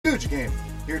edge game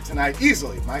here tonight.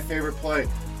 Easily my favorite play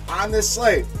on this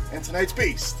slate and tonight's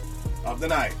beast of the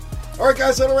night. All right,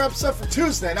 guys, that'll wrap us up for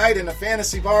Tuesday night in the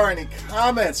Fantasy Bar. Any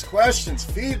comments, questions,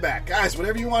 feedback? Guys,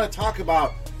 whatever you want to talk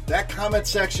about, that comment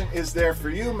section is there for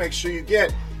you. Make sure you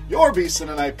get your Beast of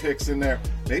the Night picks in there.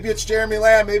 Maybe it's Jeremy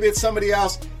Lamb, maybe it's somebody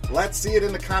else. Let's see it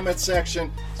in the comment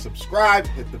section. Subscribe,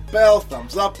 hit the bell,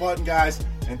 thumbs up button, guys.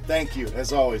 And thank you,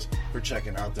 as always, for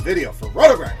checking out the video. For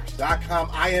RotoGrinders.com,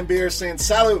 I am Beer saying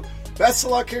salut. Best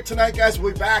of luck here tonight, guys.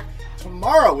 We'll be back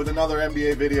tomorrow with another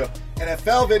NBA video.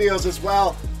 NFL videos as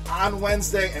well on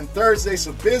Wednesday and Thursday.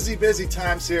 So busy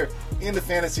times here in the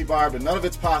Fantasy Bar, but none of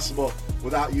it's possible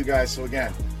without you guys. So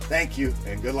again, thank you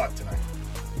and good luck tonight.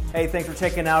 Hey, thanks for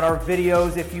checking out our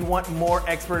videos. If you want more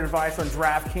expert advice on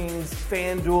DraftKings,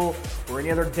 FanDuel, or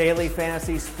any other daily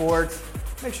fantasy sports,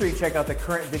 make sure you check out the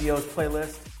current videos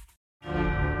playlist.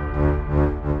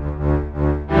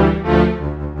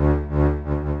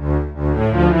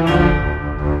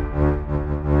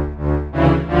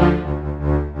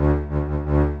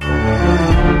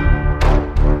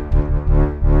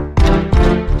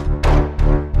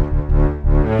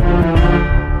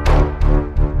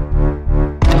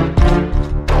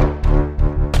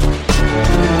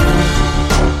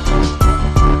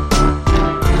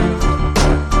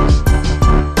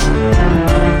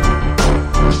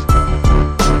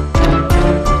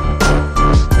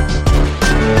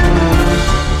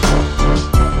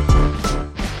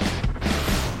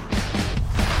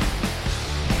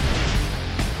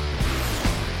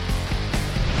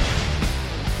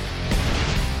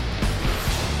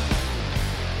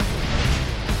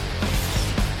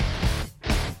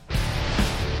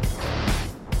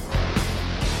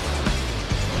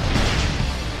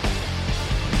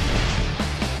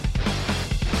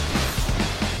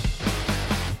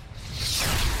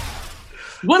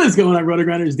 What is going on,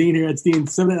 RotoGrinders? Dean here. It's Dean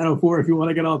 7904. If you want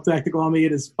to get all technical on me,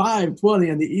 it is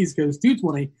 5:20 on the East Coast,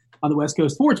 2:20 on the West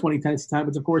Coast, 4:20 Tennessee time.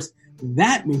 But of course,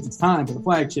 that means it's time for the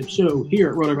flagship show here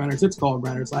at RotoGrinders. It's called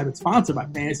GrindersLive. It's sponsored by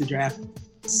FantasyDraft.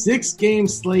 6-game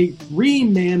slate,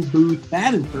 3-man booth,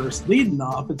 batting first, leading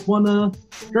off. It's one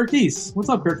Kirkese. What's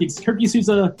up, Kirkese? Kirkese, who's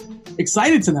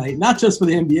excited tonight, not just for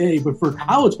the NBA, but for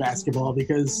college basketball,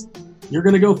 because you're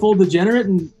going to go full degenerate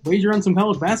and wager on some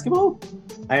college basketball?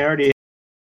 I already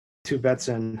two bets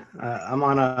in. I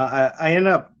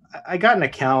got an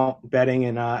account betting,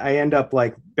 and I end up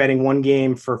like betting one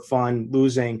game for fun,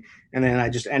 losing, and then I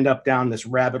just end up down this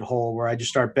rabbit hole where I just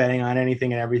start betting on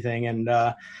anything and everything. And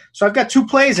so I've got 2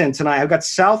 plays in tonight. I've got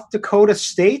South Dakota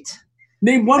State.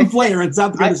 Name one player in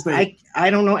South Dakota State. I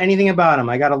don't know anything about them.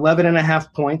 I got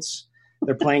 11.5 points.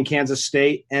 They're playing Kansas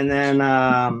State, and then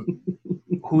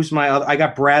who's my other? I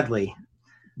got Bradley.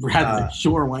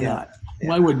 Sure, why not? Yeah.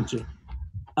 Why wouldn't you?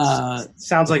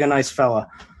 Sounds like a nice fella.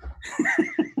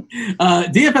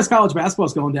 DFS college basketball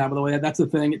is going down, by the way. That's the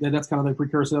thing. That's kind of the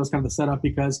precursor. That was kind of the setup,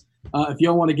 because if you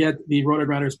don't want to get the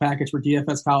RotoGrinders package for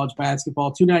DFS college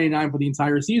basketball, $2.99 for the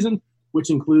entire season, which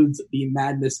includes the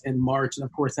Madness in March. And,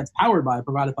 of course, that's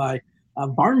provided by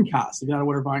Varncast. If you don't know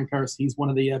what Varncast, he's one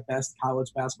of the best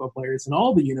college basketball players in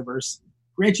all the universe.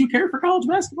 Grant, you care for college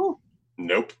basketball?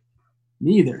 Nope.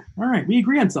 Neither. All right, we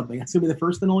agree on something. That's going to be the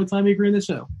first and only time we agree on this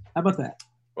show. How about that?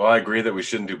 Well, I agree that we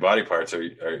shouldn't do body parts.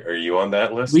 Are you on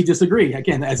that list? We disagree.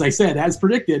 Again, as I said, as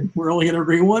predicted, we're only going to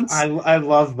agree once. I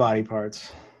love body parts.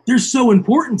 They're so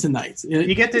important tonight.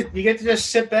 You get to just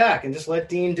sit back and just let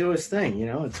Dean do his thing. You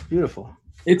know, it's beautiful.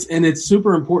 It's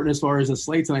super important as far as the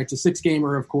slate tonight. It's a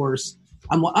 6-gamer, of course.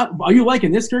 Are you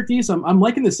liking this, Kirkese? I'm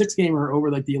liking the 6-gamer over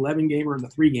like the 11-gamer and the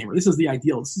 3-gamer. This is the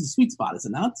ideal. This is a sweet spot, is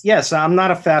it not? Yes, I'm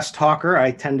not a fast talker.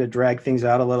 I tend to drag things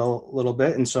out a little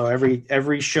bit, and so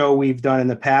every show we've done in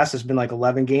the past has been like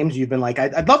 11 games. You've been like,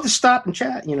 I'd love to stop and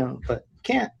chat, but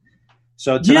can't.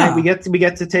 So tonight we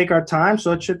get to take our time,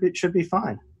 so it should be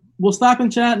fine. We'll stop and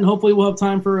chat, and hopefully we'll have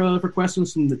time for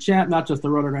questions from the chat, not just the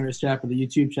RotoGrinders chat, but the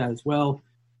YouTube chat as well.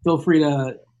 Feel free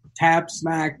to tap,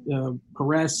 smack,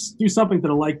 caress, do something to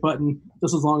the like button,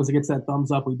 just as long as it gets that thumbs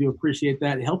up. We do appreciate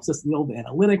that. It helps us in the old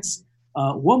analytics.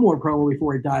 One more promo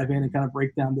before we dive in and kind of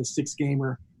break down this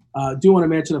 6-gamer. Do want to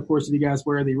mention, of course, if you guys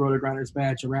wear the RotoGrinders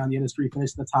badge around the industry,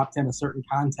 finish in the top 10 of certain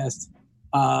contests,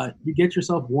 you get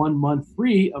yourself 1 month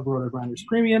free of RotoGrinders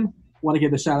Premium. Want to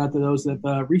give a shout-out to those that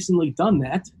have recently done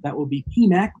that. That will be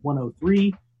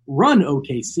PMAC103, Run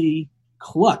OKC,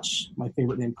 Clutch, my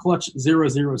favorite name, Clutch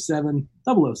 007,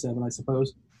 I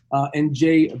suppose, and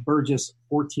Jay Burgess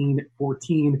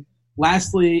 1414.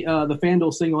 Lastly, the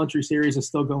FanDuel single entry series is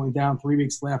still going down. 3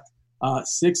 weeks left.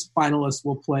 6 finalists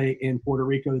will play in Puerto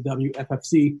Rico, the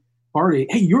WFFC party.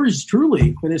 Hey, yours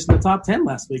truly finished in the top 10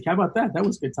 last week. How about that? That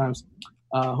was good times.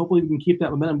 Hopefully we can keep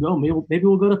that momentum going. Maybe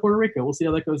we'll go to Puerto Rico. We'll see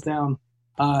how that goes down.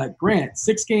 Grant,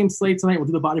 6-game slate tonight. We'll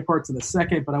do the body parts in a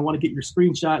second, but I want to get your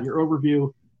screenshot, your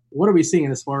overview. What are we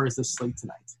seeing as far as this slate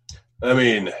tonight? I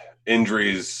mean,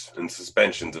 injuries and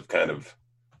suspensions have kind of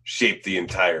shaped the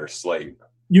entire slate.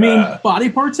 You mean body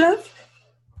parts have?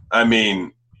 I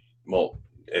mean, well,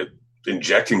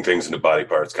 injecting things into body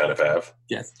parts kind of have.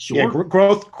 Yes, sure. Yeah,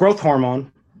 growth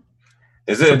hormone.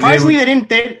 Is it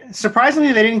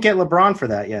surprisingly they didn't get LeBron for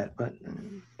that yet, but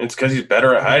it's because he's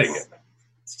better at hiding it.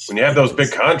 When you have those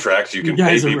big contracts, you can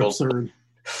pay people. Absurd.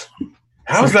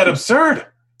 How is that absurd?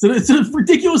 It's a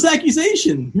ridiculous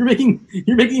accusation. You're making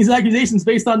these accusations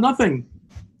based on nothing.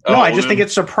 No, I just think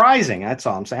it's surprising. That's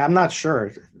all I'm saying. I'm not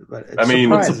sure, but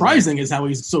what's surprising is how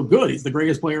he's so good. He's the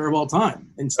greatest player of all time,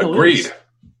 and still agreed. Is.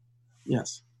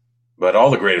 Yes, but all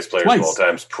the greatest players of all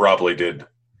times probably did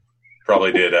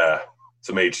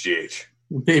some HGH.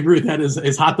 Babe Ruth had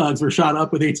his hot dogs were shot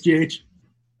up with HGH.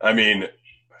 I mean,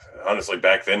 honestly,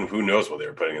 back then, who knows what they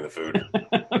were putting in the food?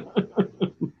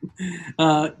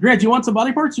 Grant, do you want some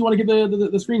body parts? You want to give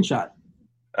the screenshot?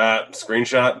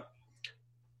 Screenshot.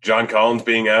 John Collins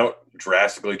being out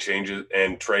drastically changes,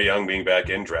 and Trae Young being back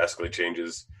in drastically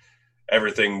changes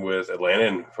everything with Atlanta.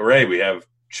 And hooray, we have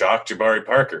Chalk Jabari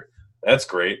Parker. That's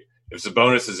great. If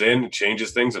Sabonis is in, it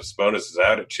changes things. If Sabonis is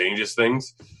out, it changes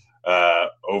things.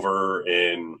 Over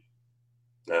in,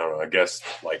 I don't know, I guess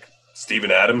like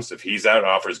Steven Adams, if he's out,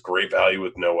 offers great value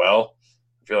with Noel.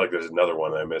 I feel like there's another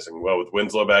one I'm missing. Well, with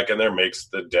Winslow back in there, makes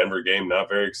the Denver game not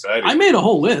very exciting. I made a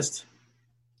whole list.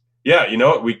 Yeah, you know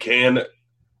what? We can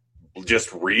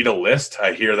just read a list.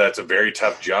 I hear that's a very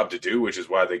tough job to do, which is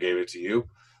why they gave it to you.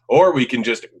 Or we can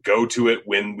just go to it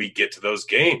when we get to those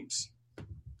games.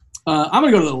 I'm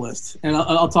gonna go to the list, and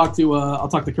I'll talk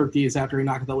to Kirk Diaz after he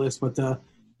knocked the list. But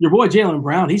your boy Jaylen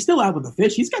Brown, he's still out with the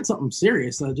fish. He's got something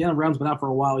serious. Jaylen Brown's been out for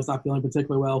a while. He's not feeling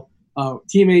particularly well.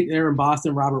 Teammate there in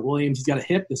Boston, Robert Williams, he's got a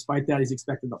hip. Despite that, he's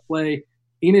expected to play.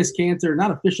 Enes Kanter,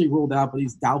 not officially ruled out, but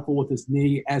he's doubtful with his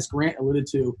knee. As Grant alluded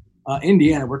to,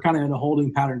 Indiana, we're kind of in a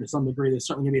holding pattern to some degree. There's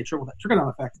certainly going to be a trickle-down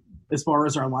effect as far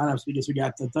as our lineups because we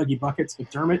got Dougie Buckets.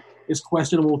 McDermott is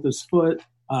questionable with his foot.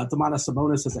 Domantas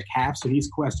Sabonis has a calf, so he's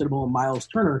questionable. And Miles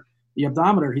Turner, the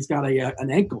abdometer, he's got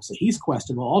an ankle, so he's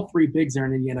questionable. All three bigs there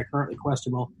in Indiana currently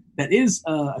questionable. That is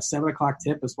a 7 o'clock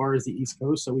tip as far as the East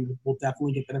Coast, so we will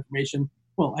definitely get that information.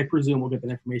 Well, I presume we'll get that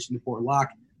information before lock.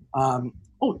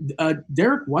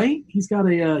 Derek White, he's got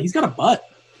a butt.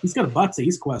 He's got a butt, so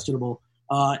he's questionable.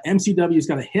 MCW's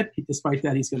got a hip. Despite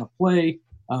that, he's going to play.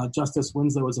 Justice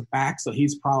Winslow is a back, so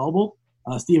he's probable.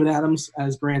 Steven Adams,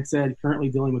 as Grant said, currently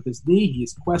dealing with his knee.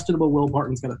 He's questionable. Will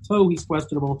Barton's got a toe. He's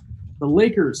questionable. The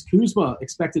Lakers, Kuzma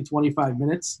expected 25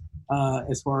 minutes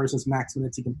as far as his max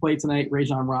minutes he can play tonight.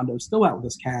 Rajon Rondo's still out with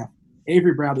his calf.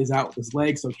 Avery Bradley's out with his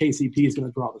leg, so KCP is going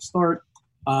to draw the start.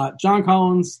 John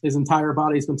Collins, his entire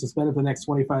body has been suspended for the next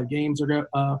 25 games.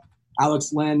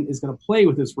 Alex Len is going to play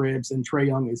with his ribs, and Trae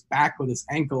Young is back with his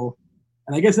ankle.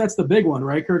 And I guess that's the big one,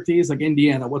 right, Kirk D? Is like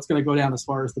Indiana. What's going to go down as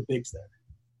far as the bigs there?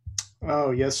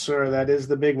 Oh, yes, sir. That is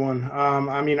the big one.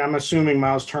 I mean, I'm assuming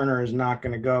Miles Turner is not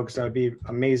going to go because that would be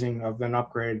amazing of an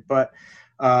upgrade. But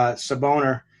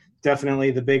Sabonis, definitely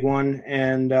the big one.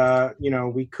 And,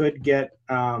 we could get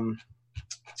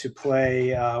to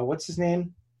play what's his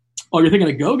name? Oh, you're thinking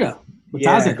of Goga.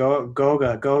 Yeah,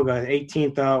 Goga,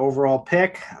 18th overall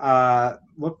pick.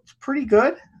 Looked pretty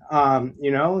good. What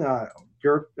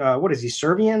is he,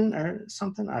 Serbian or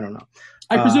something? I don't know.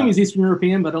 I presume he's Eastern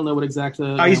European, but I don't know what exact.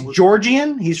 He's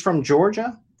Georgian. He's from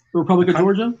Georgia. Republic of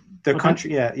Georgia? The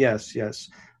country, yeah, yes.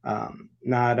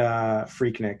 Not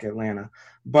Freaknik, Atlanta.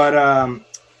 But,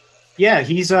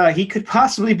 he could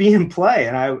possibly be in play,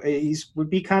 and would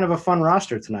be kind of a fun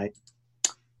roster tonight.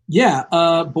 Yeah,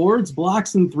 boards,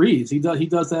 blocks, and threes. He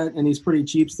does that, and he's pretty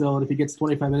cheap still. And if he gets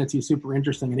 25 minutes, he's super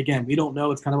interesting. And again, we don't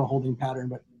know. It's kind of a holding pattern,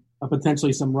 but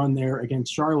potentially some run there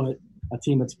against Charlotte, a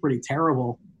team that's pretty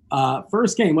terrible.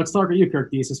 First game, let's talk to you,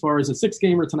 Kirk Dees. As far as a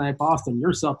 6-gamer tonight, Boston,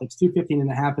 your Celtics,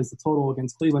 215.5 is the total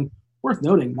against Cleveland. Worth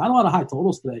noting, not a lot of high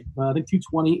totals today. I think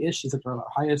 220-ish is our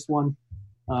highest one.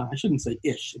 I shouldn't say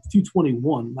ish. It's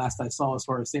 221 last I saw as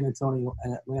far as San Antonio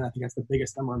and Atlanta. I think that's the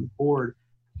biggest number on the board.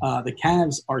 The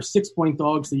Cavs are 6-point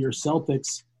dogs to your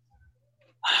Celtics.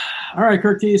 All right,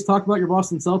 Kirk Dees, talk about your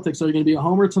Boston Celtics. Are you going to be a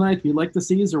homer tonight? Do you like the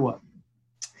C's or what?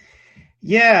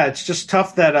 Yeah, it's just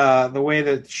tough that the way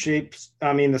that shapes.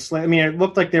 The slate. It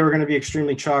looked like they were going to be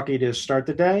extremely chalky to start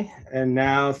the day, and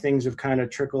now things have kind of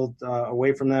trickled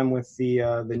away from them with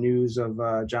the news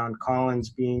of John Collins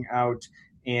being out,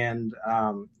 and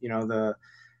the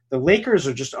Lakers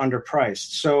are just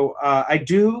underpriced. So I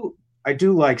do I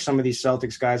do like some of these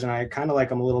Celtics guys, and I kind of like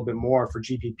them a little bit more for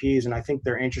GPPs. And I think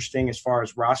they're interesting as far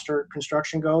as roster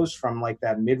construction goes from like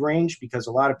that mid range, because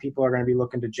a lot of people are going to be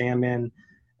looking to jam in,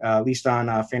 at least on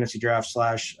Fantasy Draft /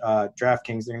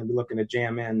 DraftKings, they're going to be looking to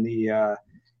jam in the AD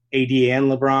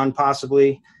and LeBron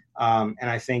possibly. And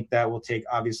I think that will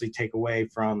obviously take away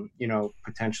from,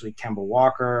 potentially Kemba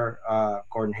Walker,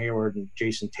 Gordon Hayward, and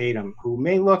Jason Tatum, who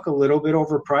may look a little bit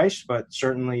overpriced, but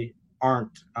certainly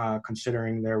aren't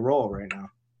considering their role right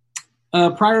now.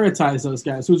 Prioritize those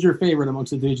guys. Who's your favorite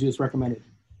amongst the dudes you just recommended?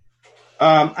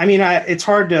 It's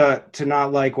hard to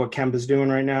not like what Kemba's doing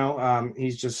right now.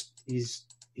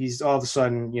 He's all of a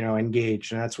sudden,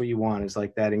 engaged, and that's what you want, is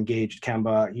like that engaged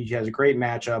Kemba. He has a great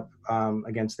matchup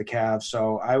against the Cavs,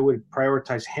 so I would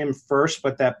prioritize him first,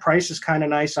 but that price is kind of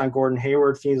nice on Gordon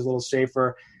Hayward. Feels a little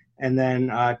safer. And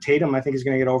then Tatum, I think, is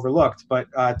going to get overlooked, but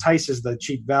Tice is the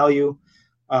cheap value.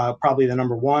 Probably the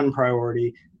number one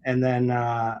priority. And then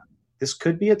this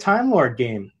could be a Time Lord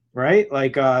game, right?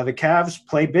 Like the Cavs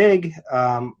play big.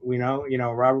 We know,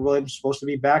 Robert Williams is supposed to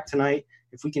be back tonight.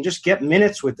 If we can just get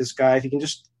minutes with this guy, if he can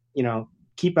just,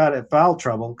 keep out of foul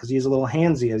trouble, because he's a little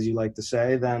handsy, as you like to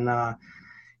say, then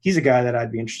he's a guy that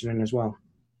I'd be interested in as well.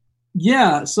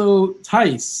 Yeah, so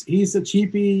Tice, he's a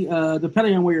cheapie.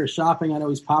 Depending on where you're shopping, I know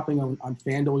he's popping on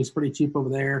FanDuel. He's pretty cheap over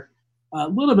there. A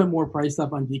little bit more priced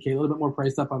up on DK, a little bit more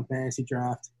priced up on Fantasy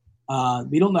Draft.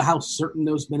 We don't know how certain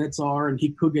those minutes are, and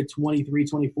he could get 23,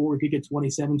 24. He could get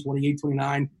 27, 28,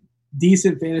 29.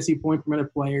 Decent fantasy point per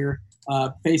minute player,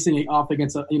 facing off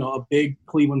against a big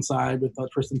Cleveland side with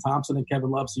Tristan Thompson and Kevin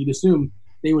Love. So you'd assume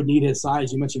they would need his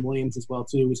size. You mentioned Williams as well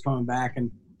too, who's coming back,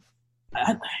 and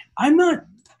I'm not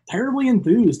terribly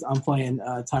enthused on playing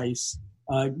Tice.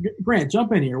 Grant,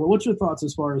 jump in here. What's your thoughts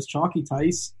as far as chalky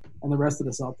Tice and the rest of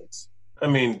the Celtics? I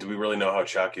mean, do we really know how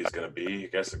chalky it's going to be? I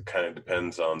guess it kind of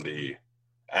depends on the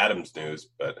Adams news,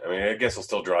 but I guess he'll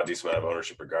still draw a decent amount of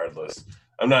ownership regardless.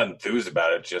 I'm not enthused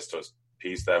about it. Just a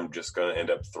piece that I'm just going to end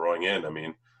up throwing in.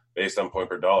 Based on point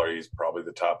per dollar, he's probably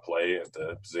the top play at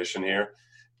the position here.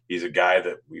 He's a guy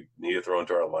that we need to throw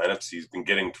into our lineups. He's been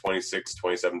getting 26,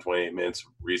 27, 28 minutes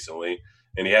recently,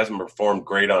 and he hasn't performed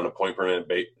great on a point per minute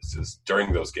basis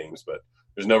during those games, but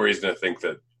there's no reason to think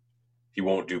that he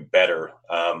won't do better.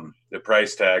 The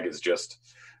price tag is just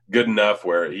good enough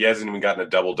where he hasn't even gotten a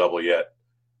double-double yet.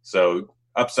 So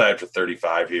upside for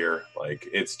 35 here.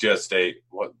 It's just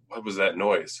what was that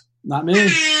noise? Not me. Does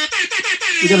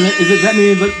that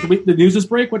mean the news is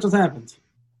break? What just happened?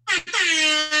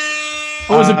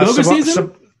 Oh, is it Goga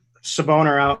season?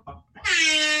 Saboner out.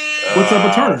 What's up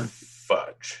with Turner?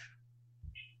 Fudge.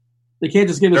 They can't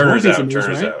just give us one piece of news,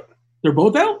 Turner's right? out. They're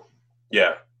both out?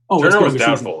 Yeah. Oh, Turner was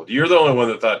doubtful. You're the only one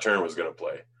that thought Turner was going to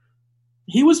play.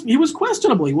 He was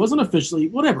questionable. He wasn't officially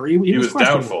whatever. He was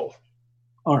doubtful.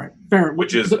 All right, fair.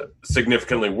 Which is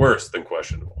significantly worse than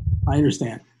questionable. I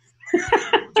understand.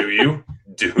 Do you?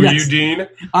 Yes. You, Dean?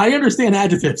 I understand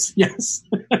adjectives. Yes.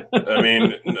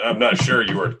 I'm not sure.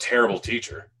 You were a terrible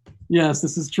teacher. Yes,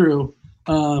 this is true.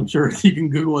 I'm sure you can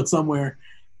Google it somewhere.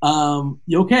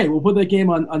 Okay, we'll put that game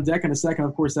on deck in a second.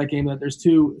 Of course, that game there's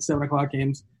 2 7:00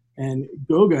 games. And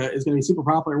Goga is going to be super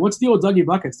popular. What's the deal with Dougie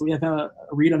Buckets? Do we have a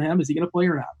read on him? Is he going to play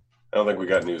or not? I don't think we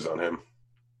got news on him.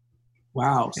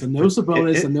 Wow. So no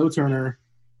Sabonis and no Turner.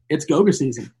 It's Goga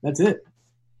season. That's it.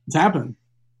 It's happening.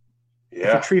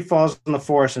 Yeah. If a tree falls in the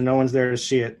forest and no one's there to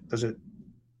see it, did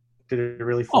it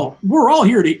really fall? Oh, we're all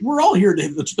here to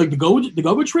the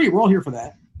Goga tree. We're all here for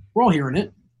that. We're all hearing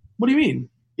it. What do you mean?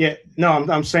 Yeah. No,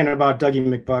 I'm saying about Dougie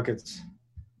McBuckets.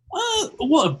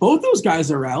 Well, if both those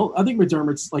guys are out, I think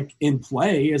McDermott's in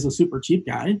play as a super cheap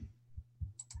guy.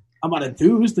 I'm not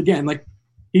enthused. Again,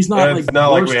 he's not it's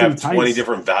not like we have 20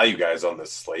 different value guys on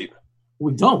this slate.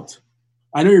 We don't.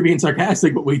 I know you're being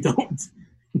sarcastic, but we don't.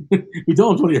 We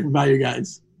don't have 20 different value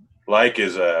guys.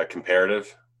 Is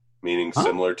comparative, meaning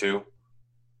similar to.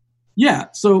 Yeah,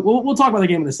 so we'll talk about the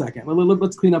game in a second.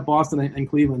 Let's clean up Boston and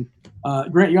Cleveland.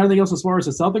 Grant, you got anything else as far as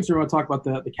the Celtics, or you want to talk about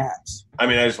the Cavs? I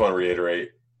just want to reiterate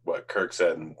what Kirk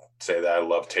said and say that I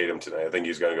love Tatum tonight. I think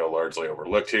he's going to go largely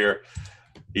overlooked here.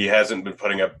 He hasn't been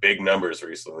putting up big numbers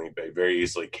recently, but he very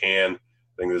easily can. I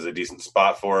think there's a decent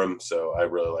spot for him, so I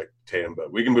really like Tatum.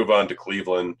 But we can move on to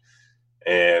Cleveland,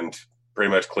 and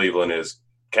pretty much Cleveland is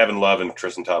Kevin Love and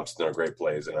Tristan Thompson are great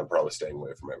plays, and I'm probably staying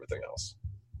away from everything else.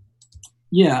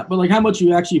 Yeah, but how much are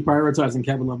you actually prioritizing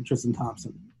Kevin Love and Tristan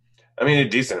Thompson? A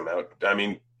decent amount.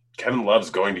 Kevin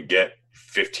Love's going to get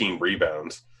 15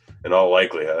 rebounds in all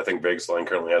likelihood. I think Vegas line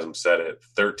currently has him set at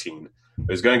 13.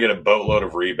 But he's going to get a boatload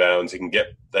of rebounds. He can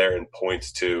get there in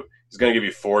points too. He's going to give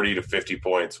you 40 to 50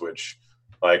 points, which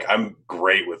Like, I'm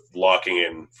great with locking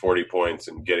in 40 points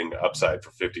and getting upside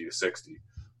for 50 to 60.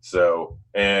 So,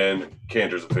 and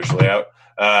Cantor's officially out.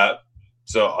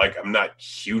 So, like, I'm not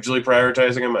hugely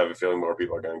prioritizing him. I have a feeling more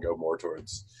people are going to go more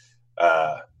towards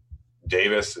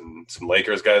Davis and some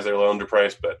Lakers guys that are a little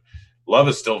underpriced. But Love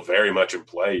is still very much in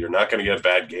play. You're not going to get a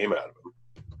bad game out of him.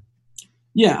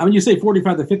 Yeah, I mean, you say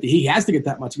 45 to 50. He has to get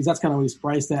that much because that's kind of what he's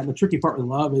priced at. And the tricky part with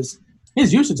Love is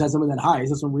his usage hasn't been that high. He's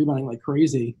just been rebounding like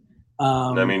crazy.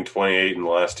 28 in the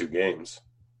last 2 games.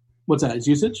 What's that, his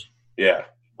usage? Yeah.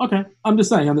 Okay. I'm just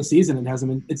saying on the season it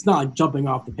hasn't been – it's not like jumping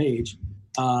off the page.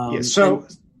 Go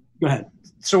ahead.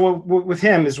 So with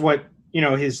him is what –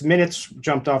 his minutes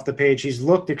jumped off the page. He's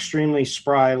looked extremely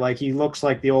spry. Like, he looks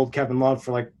like the old Kevin Love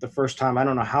for like the first time. I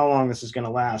don't know how long this is going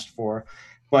to last for,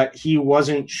 but he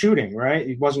wasn't shooting, right?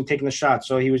 He wasn't taking the shots.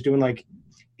 So he was doing like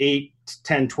 8,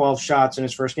 10, 12 shots in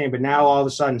his first game. But now all of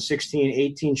a sudden 16,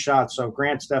 18 shots. So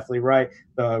Grant's definitely right.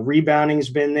 The rebounding's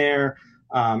been there.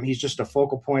 He's just a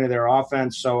focal point of their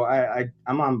offense. So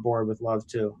I'm on board with Love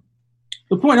too.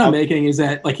 The point I'm making is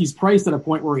that, like, he's priced at a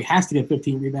point where he has to get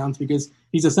 15 rebounds because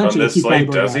he's essentially on this slate,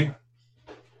 does he?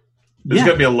 This is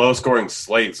going to be a low-scoring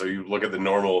slate, so you look at the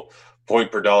normal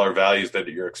point per dollar values that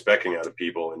you're expecting out of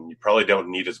people, and you probably don't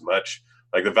need as much.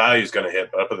 Like, the value is going to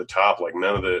hit up at the top. Like,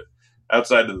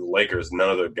 outside of the Lakers, none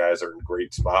of the guys are in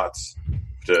great spots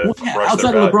to rush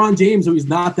outside their of value. LeBron James, who he's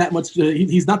not that much.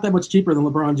 He's not that much cheaper than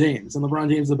LeBron James, and LeBron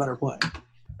James is a better play.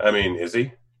 I mean, is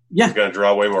he? Yeah, he's going to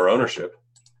draw way more ownership.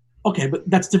 Okay, but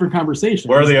that's a different conversation.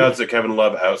 Where are the odds that Kevin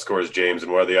Love outscores James,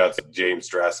 and where are the odds that James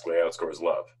drastically outscores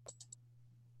Love?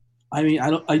 I mean,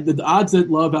 the odds that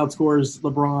Love outscores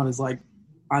LeBron is like,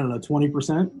 I don't know,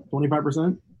 20%,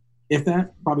 25%, if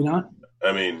that. Probably not.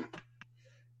 I mean,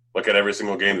 look at every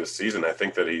single game this season. I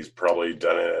think that he's probably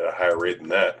done it at a higher rate than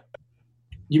that.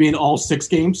 You mean all 6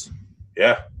 games?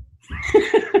 Yeah.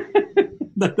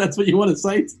 That's what you want to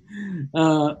cite?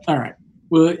 All right.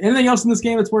 Well, anything else in this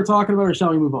game that's worth talking about, or shall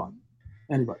we move on?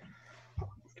 Anybody?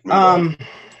 I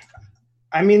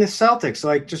mean, the Celtics,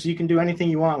 like, just you can do anything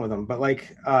you want with them, but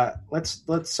like, let's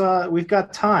we've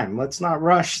got time. Let's not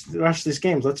rush these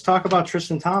games. Let's talk about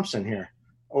Tristan Thompson here.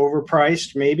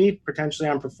 Overpriced, maybe potentially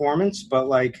on performance, but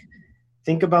like,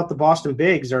 think about the Boston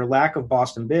bigs or lack of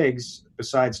Boston bigs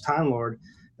besides Time Lord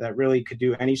that really could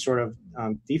do any sort of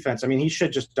defense. I mean, he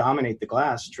should just dominate the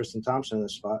glass, Tristan Thompson, in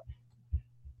this spot.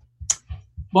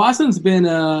 Boston's been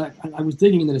I was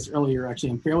digging into this earlier, actually.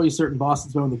 I'm fairly certain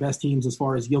Boston's been one of the best teams as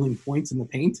far as yielding points in the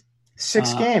paint.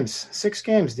 6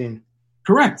 games, Dean.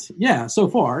 Correct. Yeah, so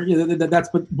far. Yeah,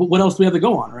 but what else do we have to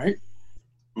go on, right?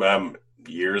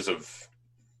 Years of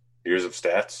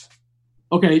stats.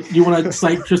 Okay, do you want to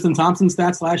cite Tristan Thompson's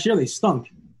stats last year? They stunk.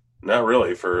 Not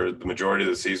really. For the majority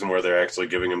of the season where they're actually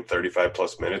giving him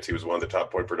 35-plus minutes, he was one of the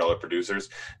top point per dollar producers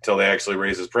until they actually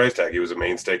raised his price tag. He was a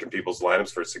mainstay in people's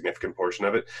lineups for a significant portion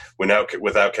of it.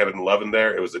 Without Kevin Love in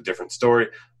there, it was a different story.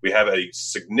 We have a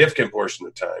significant portion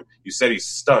of the time. You said he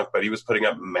stunk, but he was putting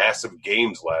up massive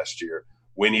games last year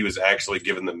when he was actually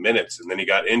given the minutes, and then he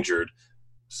got injured,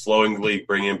 slowly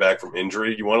bringing him back from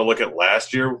injury. You want to look at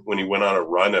last year when he went on a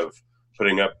run of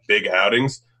putting up big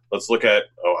outings? Let's look at,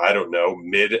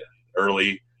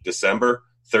 early December,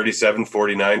 37,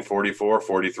 49, 44,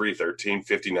 43, 13,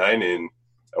 59 in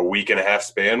a week and a half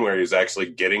span where he was actually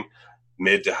getting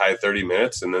mid to high 30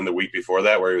 minutes. And then the week before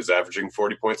that where he was averaging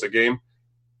 40 points a game.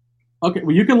 Okay,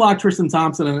 well, you can lock Tristan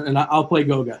Thompson and I'll play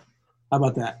Goga. How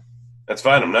about that? That's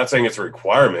fine. I'm not saying it's a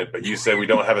requirement, but you said we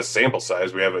don't have a sample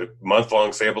size. We have a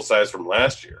month-long sample size from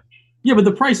last year. Yeah, but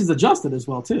the price is adjusted as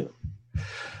well, too.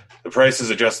 The price is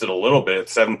adjusted a little bit,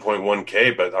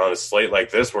 7.1K, but on a slate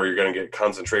like this where you're going to get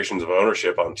concentrations of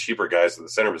ownership on cheaper guys at the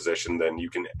center position, then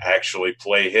you can actually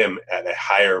play him at a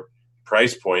higher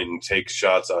price point and take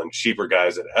shots on cheaper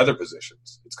guys at other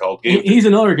positions. It's called game. He's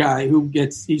another guy who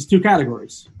he's 2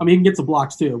 categories. I mean, he can get some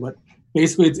blocks too, but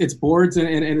basically it's boards and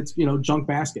it's, junk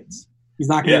baskets. He's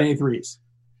not going to get any threes.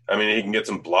 I mean, he can get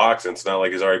some blocks, and it's not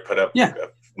like he's already put up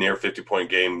a near 50-point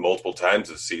game multiple times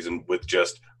this season with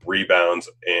just rebounds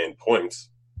and points.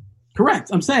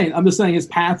 Correct. I'm just saying his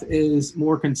path is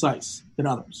more concise than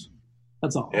others.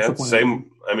 That's all. Yeah,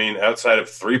 same. I mean, outside of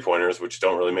 3-pointers, which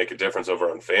don't really make a difference over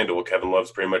on FanDuel, Kevin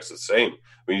Love's pretty much the same.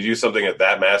 When you do something at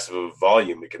that massive of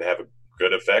volume, it can have a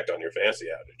good effect on your fantasy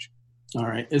outage. All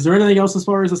right. Is there anything else as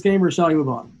far as this game, or shall we move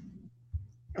on?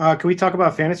 Can we talk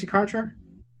about Fantasy Cruncher?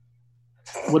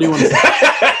 What do you want to say?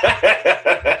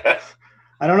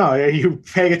 I don't know. Are you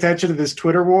paying attention to this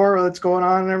Twitter war that's going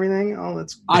on and everything?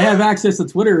 I have access to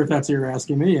Twitter, if that's what you're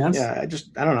asking me, yes. Yeah,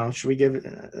 I don't know. Should we give it?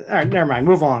 All right, never mind.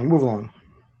 Move along.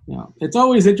 Yeah, it's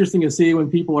always interesting to see when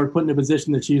people are put in a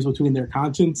position to choose between their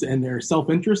conscience and their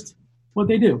self-interest, what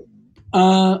they do.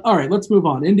 All right, let's move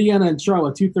on. Indiana and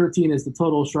Charlotte, 213 is the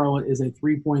total. Charlotte is a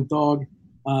 3-point dog.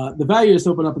 The value is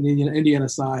open up on the Indiana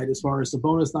side as far as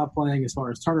Sabonis not playing, as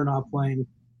far as Turner not playing.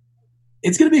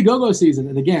 It's going to be a go-go season.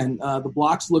 And again, the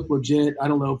blocks look legit. I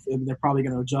don't know if they're probably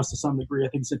going to adjust to some degree. I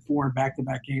think it's at 4 in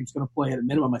back-to-back games. Going to play at a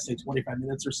minimum, I say 25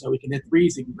 minutes or so. He can hit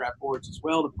threes. He can grab boards as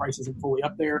well. The price isn't fully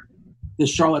up there. This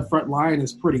Charlotte front line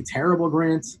is pretty terrible,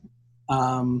 Grant.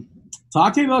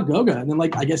 Talk to me about Goga. And then,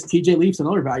 I guess TJ Leaf's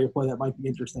another value play that might be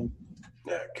interesting.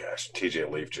 Yeah, gosh,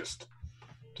 TJ Leaf just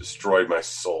destroyed my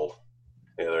soul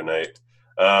the other night.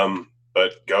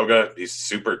 But Goga, he's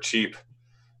super cheap.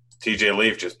 TJ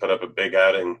Leaf just put up a big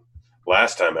outing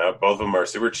last time out. Both of them are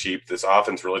super cheap. This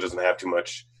offense really doesn't have too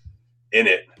much in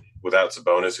it without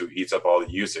Sabonis, who eats up all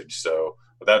the usage. So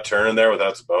without Turner there,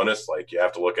 without Sabonis, you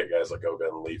have to look at guys like Goga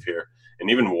and Leaf here. And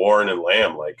even Warren and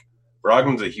Lamb,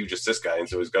 Brogdon's a huge assist guy, and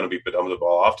so he's going to be dumping the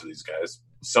ball off to these guys.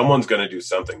 Someone's going to do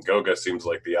something. Goga seems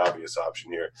like the obvious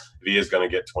option here. If he is going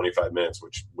to get 25 minutes,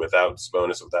 which without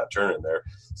Sabonis, without Turner in there,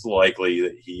 it's likely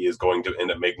that he is going to end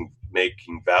up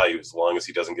making value as long as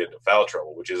he doesn't get into foul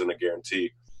trouble, which isn't a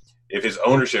guarantee. If his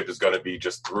ownership is going to be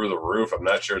just through the roof, I'm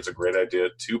not sure it's a great idea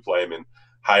to play him in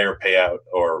higher payout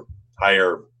or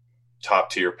higher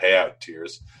top-tier payout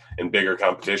tiers and bigger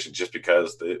competition, just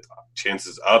because the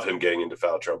chances of him getting into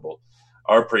foul trouble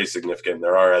are pretty significant.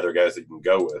 There are other guys that you can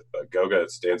go with, but Goga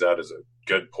stands out as a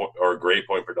good point or a great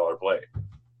point per dollar play.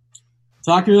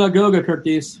 Talk to me about Goga, Kirk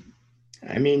Dees.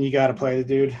 I mean, you got to play the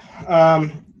dude.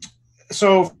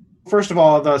 So first of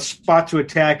all, the spot to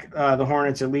attack the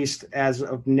Hornets, at least as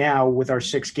of now, with our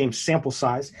 6-game sample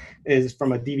size, is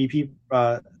from a DVP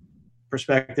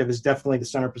perspective, is definitely the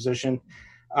center position.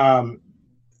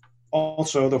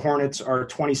 Also, the Hornets are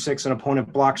 26 in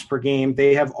opponent blocks per game.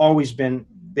 They've always been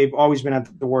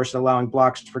at the worst allowing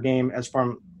blocks per game as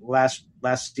from last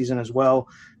season as well.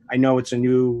 I know it's a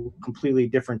new, completely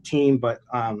different team, but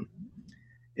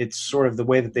it's sort of the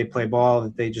way that they play ball,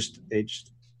 that they just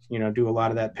do a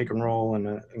lot of that pick and roll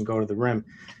and go to the rim.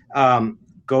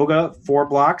 Goga, 4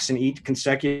 blocks in each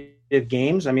consecutive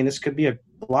games. I mean, this could be a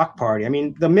block party. I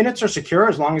mean, the minutes are secure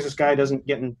as long as this guy doesn't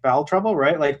get in foul trouble,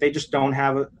 right? They just don't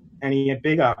have any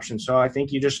big options. So I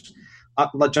think you just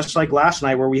like last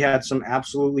night where we had some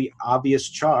absolutely obvious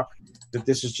chalk, that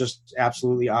this is just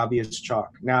absolutely obvious chalk.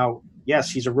 Now,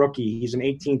 yes, he's a rookie. He's an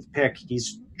 18th pick.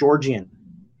 He's Georgian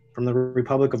from the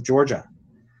Republic of Georgia.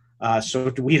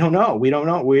 So we don't know. We don't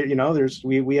know.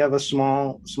 We have a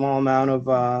small amount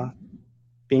of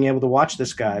being able to watch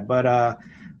this guy, but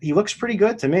he looks pretty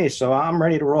good to me. So I'm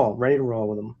ready to roll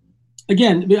with him.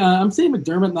 Again, I'm seeing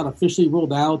McDermott not officially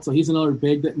ruled out, so he's another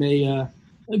big that may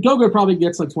Goga probably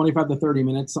gets 25 to 30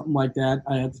 minutes, something like that.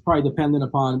 It's probably dependent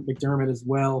upon McDermott as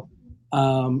well.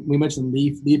 We mentioned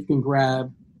Leaf. Leaf can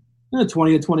grab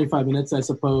 20 to 25 minutes, I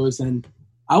suppose. And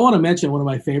I want to mention one of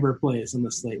my favorite plays in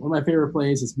the slate. One of my favorite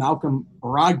plays is Malcolm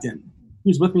Brogdon.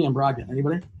 Who's with me on Brogdon?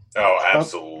 Anybody? Oh,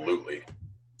 absolutely.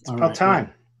 It's about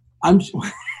time. I'm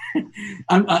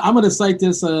going to cite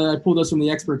this. I pulled this from the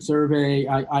expert survey.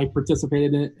 I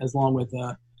participated in it along with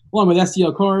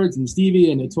STL Cards and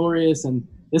Stevie and Notorious. And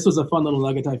this was a fun little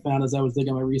nugget I found as I was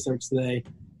digging my research today.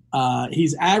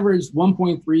 He's averaged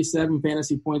 1.37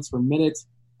 fantasy points per minute.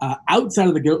 Outside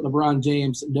of the GOAT, LeBron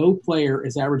James, no player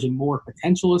is averaging more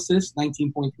potential assists,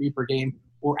 19.3 per game,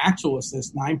 or actual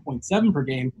assists, 9.7 per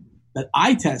game. That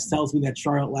eye test tells me that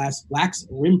Charlotte lacks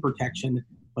rim protection,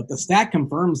 but the stat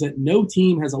confirms that no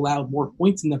team has allowed more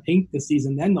points in the paint this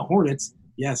season than the Hornets.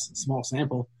 Yes, small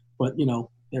sample, but,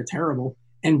 they're terrible.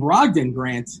 And Brogdon,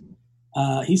 Grant,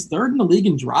 he's 3rd in the league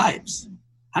in drives.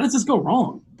 How does this go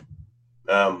wrong?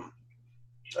 I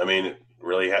mean,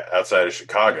 really, outside of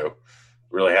Chicago,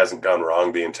 really hasn't gone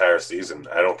wrong the entire season.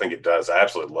 I don't think it does. I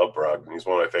absolutely love Brogdon. He's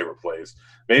one of my favorite plays.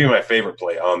 Maybe my favorite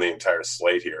play on the entire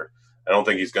slate here. I don't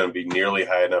think he's going to be nearly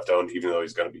high enough to own, even though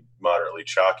he's going to be moderately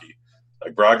chalky.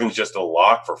 Brogdon's just a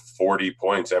lock for 40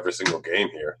 points every single game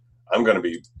here. I'm going to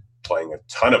be playing a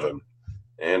ton of him,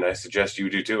 and I suggest you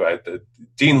do too.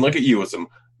 Dean, look at you with some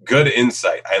good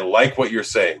insight. I like what you're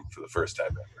saying for the first time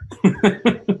ever.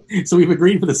 So we've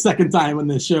agreed for the second time on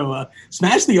this show.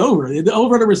 Smash the over. The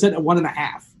over-under set at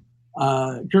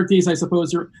 1.5. Kirk Dees, I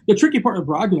suppose the tricky part of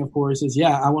Brogdon, of course, is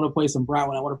I want to play some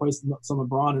Brown, I want to play some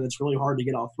LeBron, and it's really hard to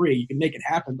get all three. You can make it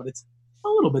happen, but it's a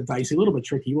little bit dicey, a little bit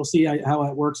tricky. We'll see how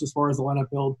it works as far as the lineup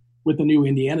build with the new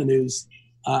Indiana news.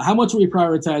 How much are we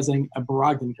prioritizing a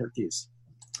Brogdon, Kirk Dees?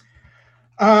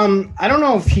 I don't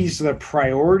know if he's the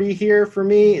priority here for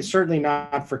me. It's certainly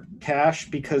not for cash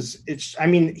because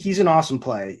he's an awesome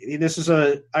play.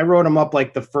 I wrote him up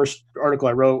like the first article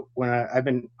I wrote when I've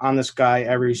been on this guy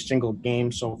every single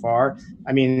game so far.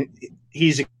 I mean,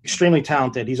 he's extremely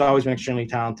talented. He's always been extremely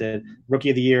talented.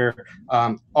 Rookie of the year,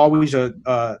 always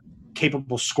a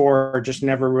capable scorer, just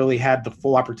never really had the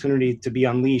full opportunity to be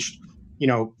unleashed.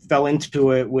 Fell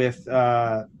into it with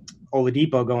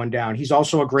Oladipo going down. He's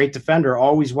also a great defender,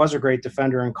 always was a great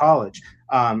defender in college.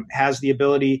 Has the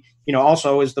ability,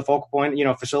 also is the focal point,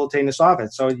 facilitating this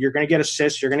offense. So you're going to get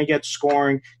assists, you're going to get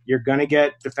scoring, you're going to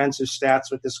get defensive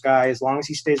stats with this guy. As long as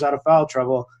he stays out of foul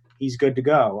trouble, he's good to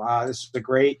go. This is a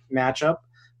great matchup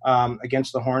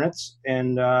against the Hornets.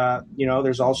 And,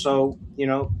 there's also,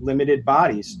 limited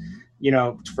bodies,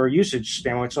 for usage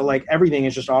standpoint. So like everything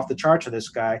is just off the charts for this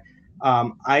guy.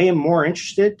 I am more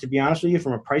interested, to be honest with you,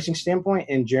 from a pricing standpoint,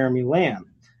 in Jeremy Lamb.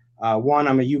 One,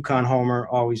 I'm a UConn homer,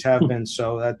 always have been,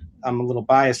 so that I'm a little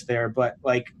biased there. But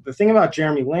like the thing about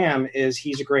Jeremy Lamb is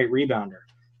he's a great rebounder.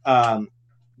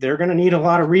 They're going to need a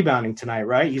lot of rebounding tonight,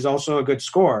 right? He's also a good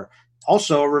scorer,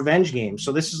 also a revenge game.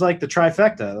 So this is like the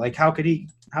trifecta. Like how could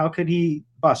he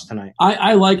bust tonight?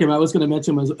 I like him. I was going to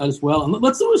mention him as well. And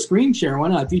let's do a screen share. Why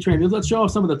not? D-Train, let's show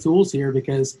off some of the tools here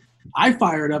because I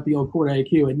fired up the old Court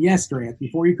IQ. And yes, Grant,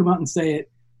 before you come out and say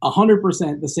it,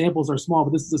 100%, the samples are small,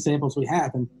 but this is the samples we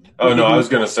have. And I was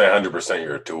going to say 100%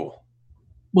 you're a tool.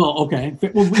 Well, okay.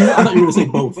 Well, I thought you were going to say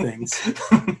both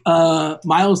things.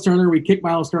 Miles Turner, we kick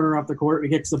Miles Turner off the court. We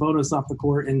kick Sabonis off the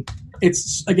court. And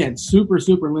it's, again, super,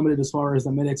 super limited as far as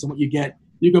the minutes and what you get.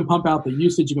 You can pump out the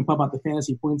usage. You can pump out the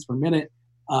fantasy points per minute.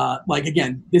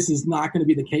 Again, this is not going to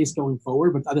be the case going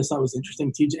forward, but I just thought it was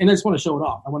interesting. TJ, and I just want to show it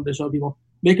off. I wanted to show people,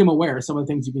 make them aware of some of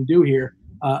the things you can do here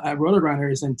at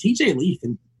RotoGrinders. And TJ Leaf,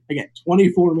 and again,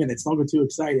 24 minutes. Don't get too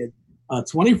excited.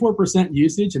 24%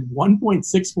 usage and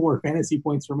 1.64 fantasy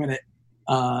points per minute.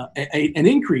 An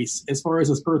increase as far as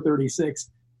his per 36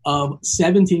 of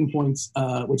 17 points,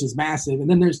 which is massive. And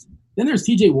then there's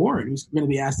TJ Warren, who's going to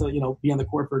be asked to be on the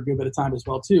court for a good bit of time as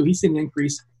well too. He's seen an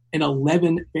increase in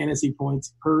 11 fantasy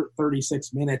points per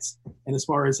 36 minutes. And as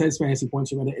far as his fantasy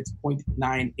points per minute, it's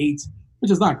 0.98, which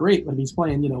is not great, but if he's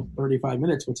playing, 35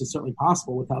 minutes, which is certainly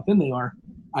possible with how thin they are,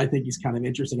 I think he's kind of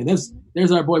interesting. And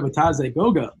there's our boy Bataze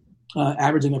Goga,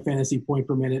 averaging a fantasy point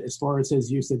per minute. As far as his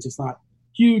usage, it's not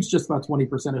huge, just about 20%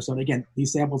 or so. And again,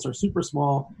 these samples are super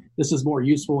small. This is more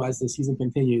useful as the season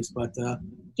continues, but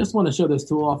just want to show this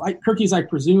tool off. Kirkies, I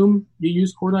presume you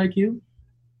use Court IQ?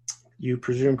 You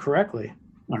presume correctly.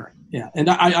 All right. Yeah. And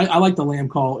I like the Lamb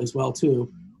call as well,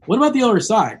 too. What about the other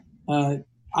side?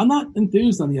 I'm not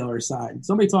enthused on the other side.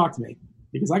 Somebody talk to me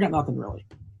because I got nothing really.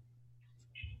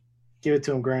 Give it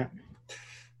to him, Grant.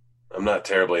 I'm not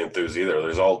terribly enthused either.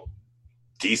 There's all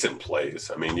decent plays.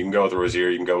 I mean, you can go with Rozier.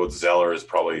 You can go with Zeller is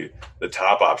probably the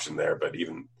top option there. But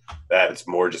even that, it's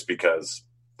more just because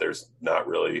there's not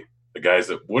really the guys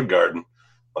that would guard,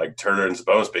 like Turner and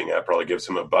Sabonis being out probably gives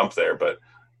him a bump there. But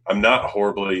I'm not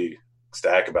horribly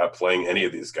ecstatic about playing any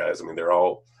of these guys. I mean, they're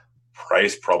all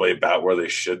priced probably about where they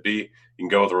should be. You can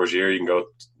go with Rozier, you can go with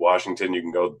Washington, you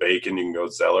can go with Bacon, you can go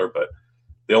with Zeller, but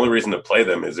the only reason to play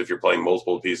them is if you're playing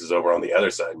multiple pieces over on the other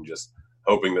side and just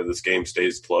hoping that this game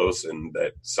stays close and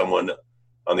that someone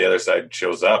on the other side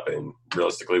shows up. And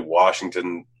realistically,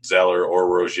 Washington, Zeller, or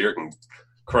Rozier can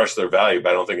crush their value, but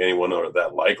I don't think anyone are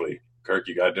that likely. Kirk,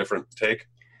 you got a different take?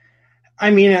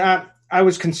 I mean, I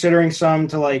was considering some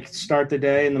to start the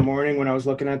day in the morning when I was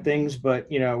looking at things, but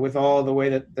with all the way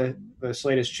that the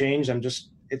slate has changed,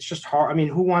 it's just hard. I mean,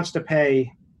 who wants to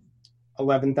pay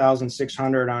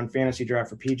 $11,600 on fantasy draft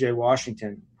for PJ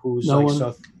Washington, who's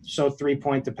so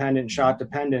 3-point dependent, shot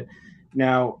dependent?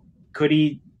 Now, could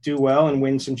he do well and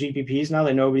win some GPPs now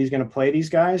that nobody's going to play these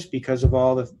guys because of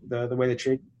all the way they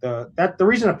treat the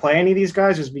reason to play any of these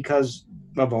guys is because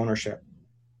of ownership.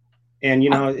 And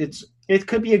it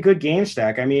could be a good game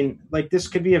stack. I mean, this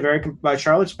could be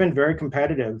Charlotte's been very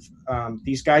competitive.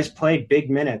 These guys play big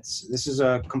minutes. This is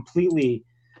a completely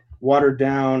watered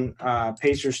down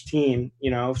Pacers team,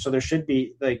 so there should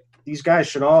be these guys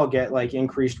should all get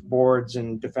increased boards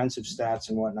and defensive stats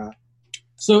and whatnot.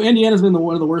 So Indiana's been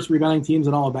one of the worst rebounding teams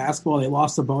in all of basketball. They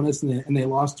lost Sabonis and they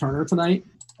lost Turner tonight.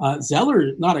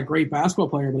 Zeller, not a great basketball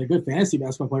player, but a good fantasy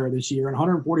basketball player this year. In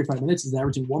 145 minutes, is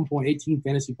averaging 1.18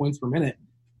 fantasy points per minute.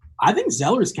 I think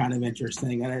Zeller's kind of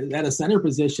interesting at a center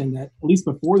position that, at least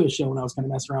before the show when I was kind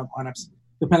of messing around with lineups,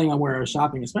 depending on where I was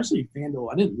shopping, especially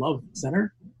FanDuel, I didn't love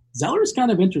center. Zeller's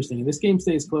kind of interesting. If this game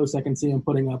stays close, I can see him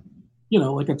putting up, a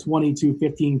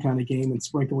 22-15 kind of game and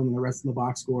sprinkling the rest of the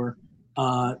box score.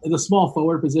 The small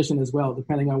forward position as well,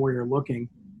 depending on where you're looking.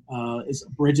 Is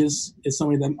Bridges is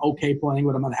somebody that I'm okay playing,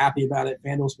 but I'm not happy about it.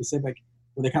 FanDuel specific,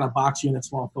 where they kind of box you in at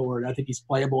small forward. I think he's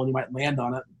playable and you might land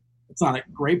on it. It's not a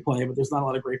great play, but there's not a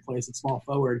lot of great plays at small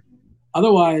forward.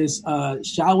 Otherwise,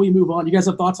 shall we move on? You guys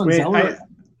have thoughts on Zeller?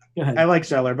 Go ahead. I like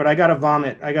Zeller, but I got a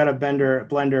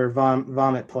blender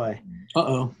vomit play.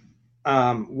 Uh-oh.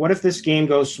 What if this game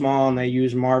goes small and they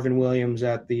use Marvin Williams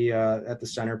at the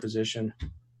center position?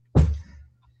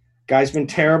 Guy's been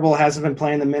terrible, hasn't been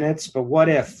playing the minutes, but what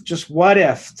if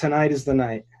tonight is the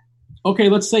night? Okay,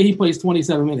 let's say he plays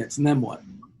 27 minutes, and then what?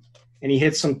 And he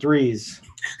hits some threes.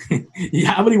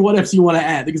 Yeah, how many what ifs you want to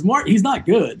add? Because he's not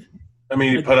good. I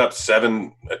mean, he put up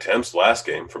 7 attempts last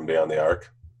game from beyond the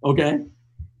arc. Okay.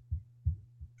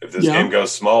 If this game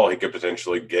goes small, he could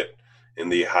potentially get in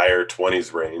the higher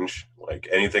 20s range. Like,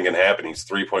 anything can happen. He's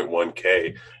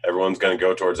 3.1K. Everyone's going to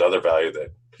go towards other value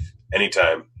that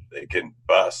anytime they can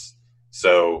bust.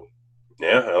 So,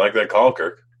 yeah, I like that call,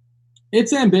 Kirk.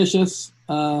 It's ambitious.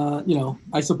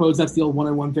 I suppose that's the old 1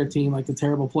 in 115, like the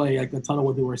terrible play, like the Tuttle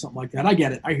would do or something like that. I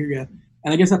get it. I hear you.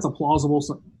 And I guess that's a possible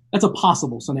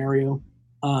scenario.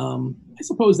 I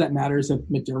suppose that matters if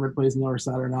McDermott plays on the other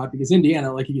side or not, because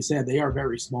Indiana, like you said, they are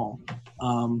very small.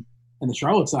 And the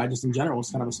Charlotte side, just in general, is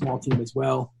kind of a small team as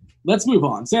well. Let's move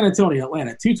on. San Antonio,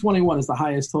 Atlanta. 221 is the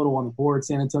highest total on the board.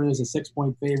 San Antonio is a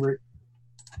 6-point favorite.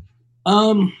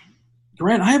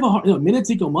 Grant, I have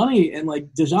minutes equal money, and like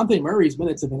DeJounte Murray's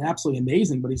minutes have been absolutely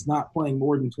amazing, but he's not playing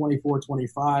more than 24,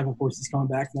 25. Of course, he's coming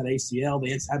back from that ACL.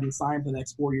 They haven't signed for the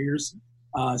next 4 years.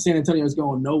 San Antonio is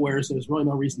going nowhere, so there's really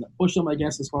no reason to push him, I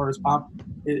guess, as far as Pop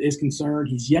is concerned.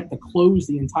 He's yet to close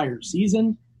the entire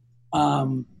season.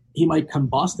 He might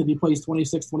combust if he plays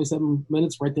 26, 27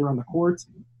 minutes right there on the court.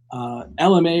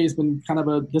 LMA has been kind of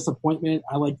a disappointment.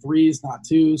 I like threes, not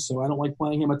twos, so I don't like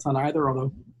playing him a ton either,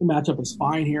 although the matchup is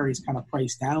fine here. He's kind of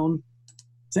priced down.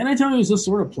 San Antonio is just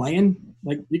sort of playing.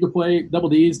 Like, you could play double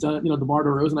Ds, DeMar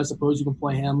DeRozan, I suppose you can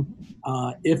play him.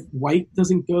 If White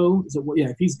doesn't go,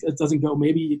 if he doesn't go,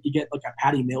 maybe you get like a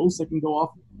Patty Mills that can go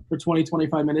off for 20,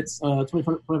 25 minutes,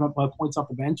 25 points off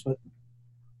the bench. But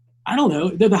I don't know.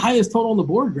 They're the highest total on the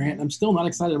board, Grant. I'm still not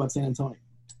excited about San Antonio.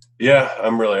 Yeah,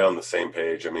 I'm really on the same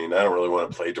page. I mean, I don't really want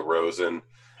to play DeRozan.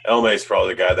 LMA is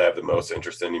probably the guy that I have the most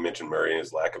interest in. You mentioned Murray and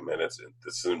his lack of minutes.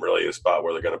 This isn't really a spot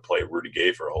where they're going to play Rudy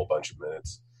Gay for a whole bunch of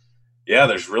minutes. Yeah,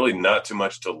 there's really not too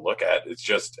much to look at. It's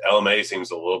just LMA seems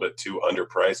a little bit too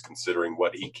underpriced considering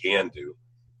what he can do.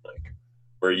 Like,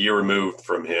 we're a year removed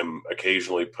from him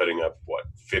occasionally putting up,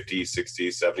 50, 60,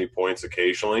 70 points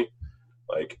occasionally.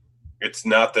 Like, it's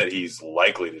not that he's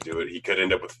likely to do it. He could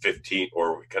end up with 15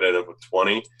 or he could end up with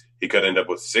 20. He could end up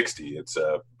with 60. It's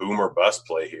a boom or bust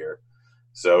play here.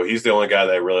 So he's the only guy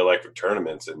that I really like for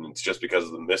tournaments, and it's just because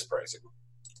of the mispricing.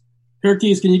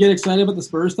 Kirkies, can you get excited about the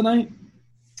Spurs tonight?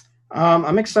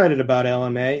 I'm excited about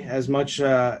LMA as much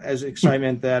as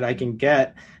excitement that I can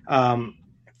get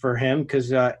for him because,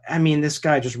 this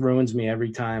guy just ruins me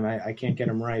every time. I can't get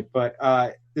him right. But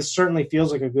this certainly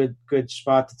feels like a good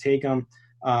spot to take him.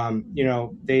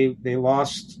 They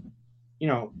lost,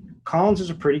 Collins is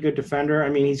a pretty good defender. I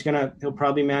mean, he'll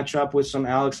probably match up with some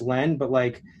Alex Len, but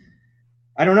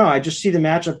I don't know. I just see the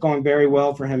matchup going very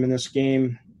well for him in this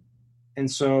game.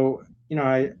 And so,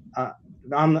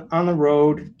 on the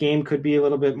road, game could be a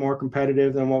little bit more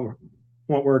competitive than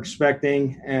what we're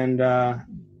expecting. And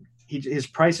his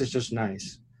price is just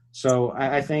nice. So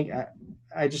I think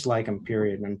I just like him,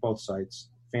 period, on both sides.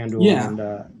 FanDuel and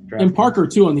DraftKings. And Parker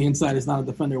too on the inside is not a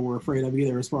defender we're afraid of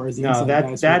either. As far as the inside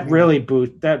guys, that really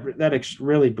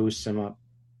boosts him up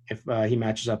if he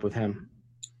matches up with him.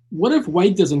 What if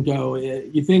White doesn't go?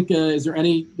 You think is there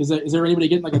anybody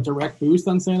getting like a direct boost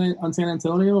on San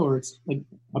Antonio, or it's like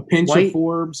a pinch of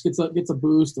Forbes gets a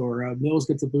boost, or Mills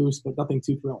gets a boost, but nothing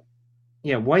too thrilling?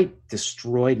 Yeah, White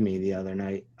destroyed me the other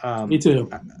night. Me too.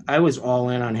 I was all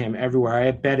in on him everywhere.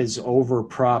 I bet his over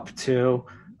prop too.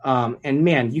 And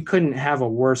man, you couldn't have a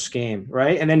worse game,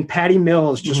 right? And then Patty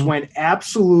Mills just went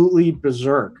absolutely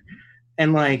berserk,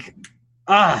 and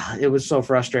it was so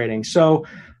frustrating. So,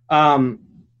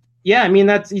 yeah, I mean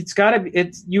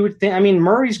you would think. I mean,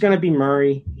 Murray's going to be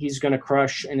Murray. He's going to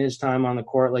crush in his time on the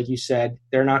court, like you said.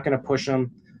 They're not going to push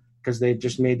him because they've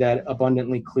just made that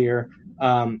abundantly clear.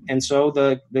 And so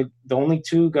the only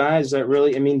two guys that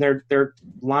really, they're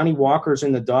Lonnie Walker's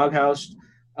in the doghouse.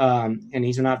 And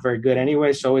he's not very good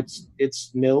anyway. So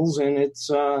it's Mills and it's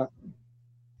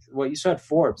what you said,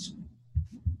 Forbes.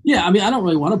 Yeah, I don't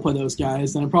really want to play those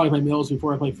guys. And I'll probably play Mills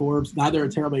before I play Forbes. Neither are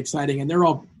terribly exciting, and they're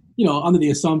all under the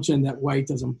assumption that White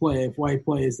doesn't play. If White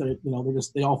plays,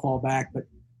 they all fall back. But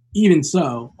even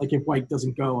so, like if White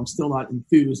doesn't go, I'm still not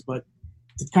enthused. But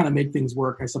to kind of make things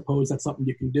work. I suppose that's something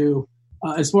you can do.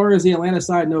 As far as the Atlanta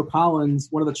side, no Collins,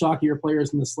 one of the chalkier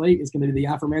players in the slate is going to be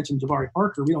the aforementioned Jabari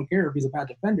Parker. We don't care if he's a bad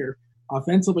defender.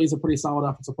 Offensively, he's a pretty solid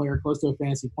offensive player, close to a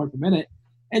fantasy point per minute.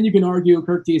 And you can argue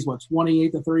Kirk T's,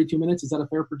 28 to 32 minutes? Is that a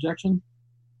fair projection?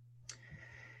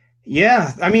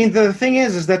 Yeah. I mean, the thing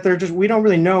is that we don't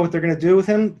really know what they're going to do with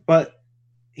him, but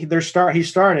he's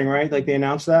starting, right? Like they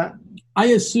announced that? I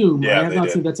assume. Yeah, I have not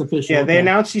seen that's official. Yeah, they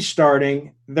announced he's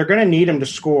starting. They're going to need him to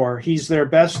score. He's their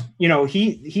best.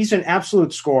 He's an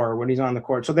absolute scorer when he's on the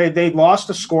court. So they lost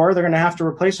a scorer. They're going to have to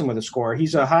replace him with a scorer.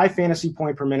 He's a high fantasy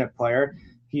point per minute player.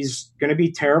 He's going to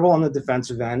be terrible on the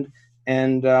defensive end.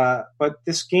 And but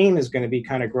this game is going to be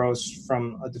kind of gross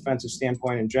from a defensive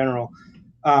standpoint in general.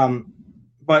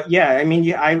 But yeah, I mean,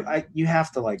 you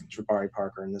have to like Jabari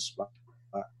Parker in this spot.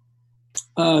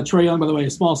 Trae Young, by the way, a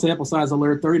small sample size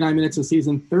alert, 39 minutes a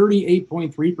season,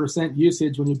 38.3%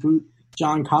 usage when you boot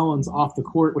John Collins off the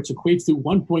court, which equates to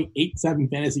 1.87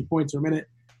 fantasy points per minute.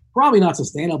 Probably not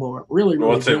sustainable, but really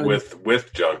What's good. it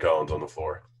with John Collins on the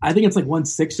floor? I think it's like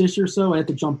 1.6-ish or so. I have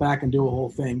to jump back and do a whole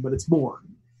thing, but it's more.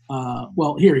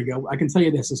 Well, here you go. I can tell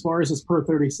you this. As far as his per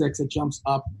 36, it jumps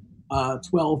up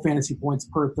 12 fantasy points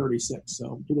per 36.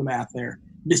 So do the math there,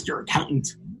 Mr. Accountant.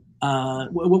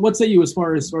 What say you as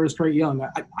far as Trae Young?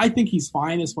 I think he's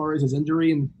fine as far as his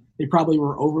injury, and they probably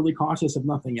were overly cautious if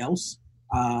nothing else.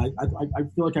 I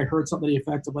feel like I heard something to the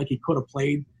effect of like he could have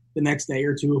played the next day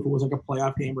or two if it was like a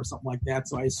playoff game or something like that.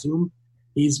 So I assume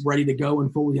he's ready to go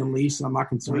and fully unleashed, and I'm not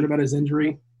concerned about his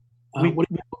injury. What do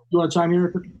you want to chime in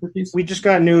here, Cookies? We just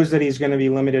got news that he's going to be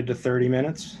limited to 30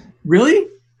 minutes. Really?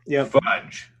 Yeah.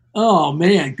 Fudge. Oh,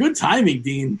 man. Good timing,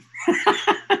 Dean.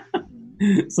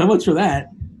 So much for that.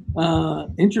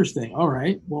 Interesting. All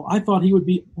right. Well, I thought he would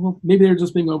be – well, maybe they're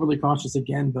just being overly cautious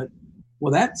again, but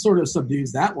well, that sort of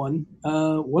subdues that one.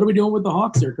 What are we doing with the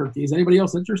Hawks here, Kirky? Is anybody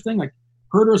else interesting? Like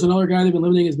Herter's another guy they've been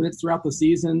limiting his minutes throughout the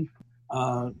season.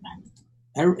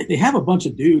 They have a bunch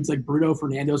of dudes like Bruno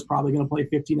Fernando's probably going to play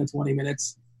 15 to 20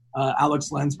 minutes.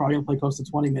 Alex Len's probably going to play close to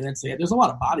 20 minutes. There's a lot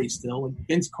of bodies still. Like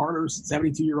Vince Carter's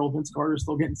 72-year-old Vince Carter's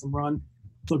still getting some run,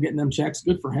 still getting them checks.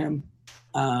 Good for him.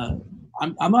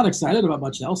 I'm not excited about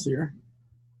much else here.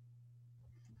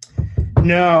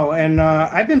 No, and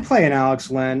I've been playing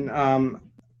Alex Len.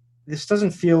 This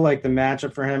doesn't feel like the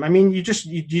matchup for him. I mean,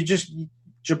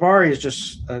 Jabari is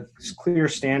just a clear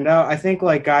standout. I think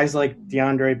like guys like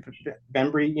DeAndre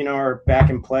Bembry, are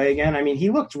back in play again. I mean, he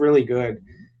looked really good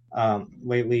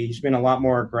lately. He's been a lot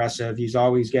more aggressive. He's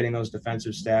always getting those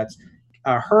defensive stats.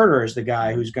 Herter is the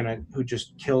guy who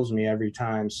just kills me every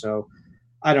time. So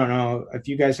I don't know if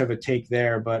you guys have a take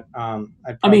there, but I'm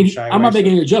not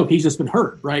making a joke. He's just been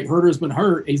hurt, right? Herter's been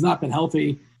hurt. He's not been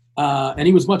healthy. And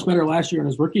he was much better last year in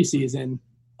his rookie season.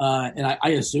 And I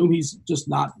assume he's just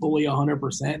not fully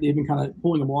 100%. They've been kind of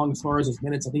pulling him along as far as his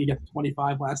minutes. I think he got to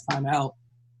 25 last time out.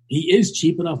 He is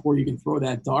cheap enough where you can throw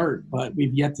that dart, but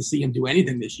we've yet to see him do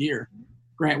anything this year.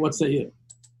 Grant, what say you?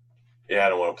 Yeah, I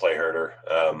don't want to play Herter.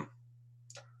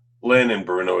 Lynn and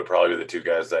Bruno would probably be the two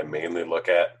guys that I mainly look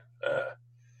at.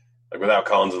 Like without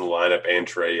Collins in the lineup and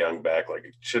Trae Young back, like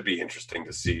it should be interesting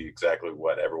to see exactly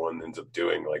what everyone ends up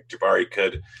doing. Like Jabari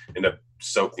could end up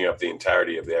soaking up the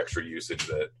entirety of the extra usage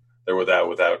that they're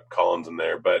without Collins in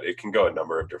there, but it can go a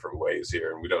number of different ways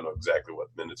here, and we don't know exactly what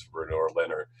minutes for Bruno or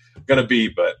Lynn are going to be,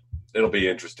 but it'll be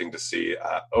interesting to see.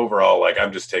 Overall, like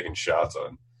I'm just taking shots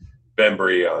on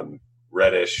Bembry, on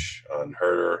Reddish, on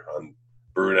Herter, on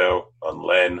Bruno, on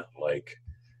Len. Like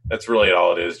that's really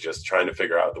all it is, just trying to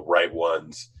figure out the right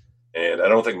ones. And I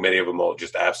don't think many of them will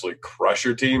just absolutely crush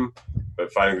your team,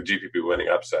 but finding the GPP winning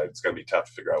upside, it's going to be tough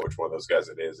to figure out which one of those guys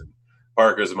it is. And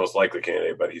Parker's the most likely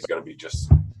candidate, but he's going to be just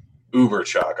uber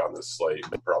chalk on this slate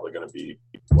and probably going to be,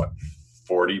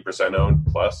 40% owned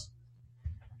plus?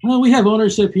 Well, we have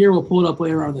ownership here. We'll pull it up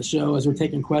later on in the show as we're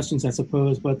taking questions, I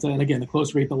suppose. But, and again, the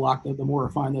closer we get to lock, the more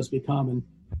refined those become. And,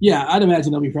 yeah, I'd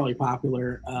imagine they'll be fairly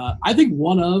popular. I think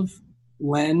one of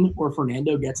Len or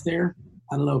Fernando gets there.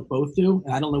 I don't know if both do,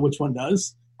 and I don't know which one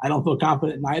does. I don't feel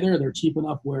confident in either. They're cheap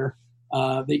enough where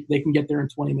they can get there in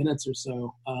 20 minutes or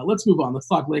so. Let's move on. Let's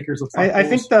talk Lakers. I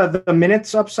think the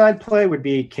minutes upside play would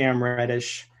be Cam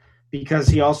Reddish because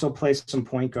he also plays some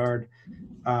point guard.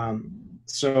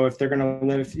 So if they're going to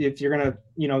live, if you're going to,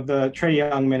 the Trae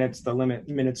Young minutes, the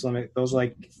minutes limit, those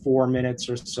like 4 minutes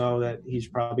or so that he's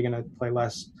probably going to play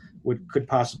less could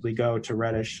possibly go to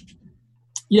Reddish.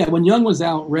 Yeah, when Young was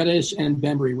out, Reddish and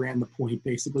Bembry ran the point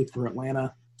basically for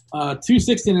Atlanta.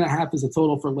 216.5 is the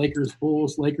total for Lakers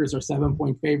Bulls. Lakers are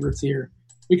 7-point favorites here.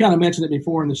 We kind of mentioned it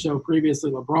before in the show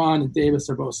previously. LeBron and Davis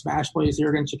are both smash plays here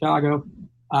against Chicago.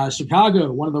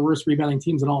 Chicago, one of the worst rebounding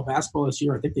teams in all of basketball this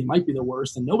year. I think they might be the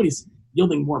worst, and nobody's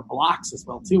yielding more blocks as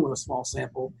well, too, in a small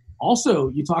sample. Also,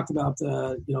 you talked about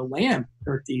Lamb,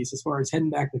 Curtis, as far as heading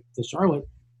back to Charlotte.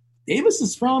 Davis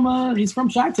is from he's from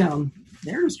Chi-Town.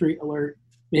 Narrative Street alert.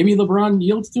 Maybe LeBron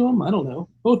yields to him. I don't know.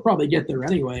 Both probably get there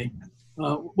anyway.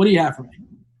 What do you have for me?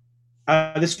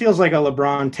 This feels like a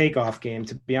LeBron takeoff game,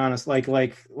 to be honest.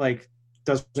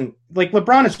 Doesn't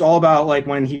LeBron is all about like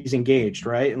when he's engaged,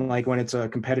 right? And like when it's a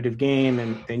competitive game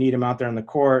and they need him out there on the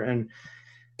court. And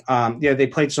they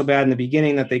played so bad in the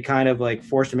beginning that they kind of like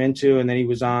forced him into, and then he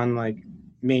was on like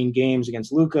main games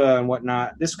against Luka and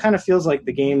whatnot. This kind of feels like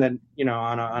the game that,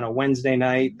 on a Wednesday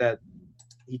night that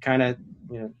he kind of,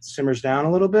 simmers down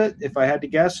a little bit, if I had to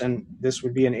guess, and this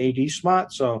would be an AD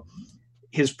spot. So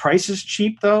his price is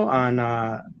cheap though on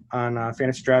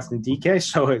Fantasy Draft and DK,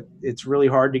 so it's really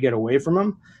hard to get away from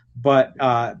him. But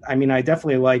I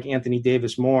definitely like Anthony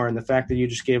Davis more, and the fact that you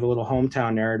just gave a little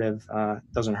hometown narrative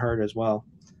doesn't hurt as well.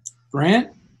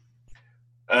 Grant?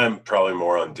 I'm probably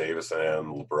more on Davis than I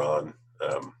am LeBron.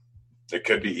 It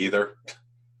could be either.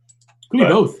 Could be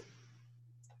both.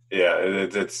 Yeah,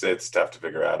 it's tough to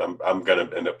figure out. I'm going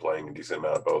to end up playing a decent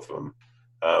amount of both of them.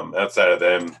 Outside of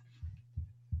them,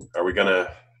 are we gonna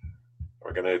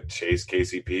chase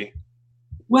KCP?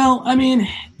 Well,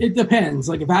 it depends.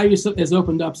 Like, value has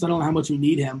opened up, so I don't know how much you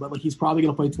need him, but like he's probably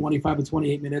going to play 25 to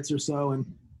 28 minutes or so, and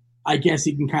I guess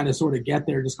he can kind of sort of get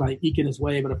there, just kind of eke in his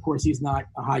way. But of course, he's not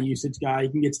a high usage guy. He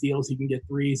can get steals, he can get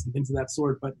threes, and things of that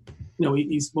sort. But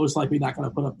he's most likely not going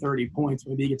to put up 30 points.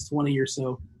 Maybe he gets 20 or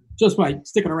so, just by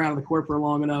sticking around on the court for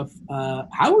long enough.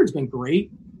 Howard's been great.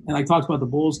 And I talked about the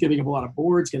Bulls giving up a lot of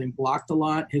boards, getting blocked a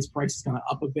lot. His price is kind of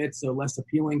up a bit, so less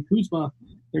appealing. Kuzma,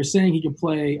 they're saying he can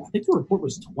play, I think the report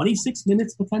was 26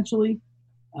 minutes potentially.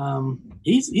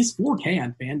 He's 4K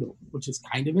on FanDuel, which is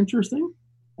kind of interesting.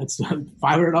 That's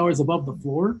 $500 above the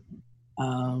floor.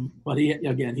 But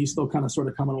he's still kind of sort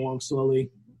of coming along slowly.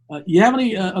 You have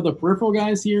any other peripheral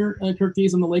guys here,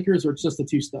 Curtis, on the Lakers, or it's just the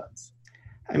two studs?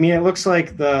 It looks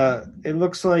like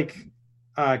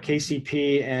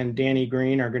KCP and Danny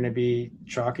Green are going to be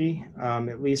chalky,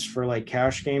 at least for like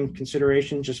cash game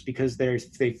consideration, just because they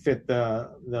fit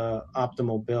the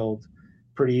optimal build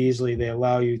pretty easily. They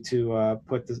allow you to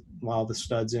put the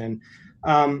studs in.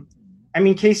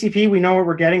 KCP, we know what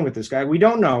we're getting with this guy. We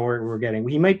don't know what we're getting.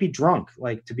 He might be drunk,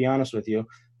 to be honest with you.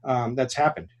 That's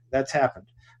happened.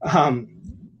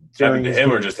 Happened to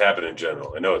him, or just happened in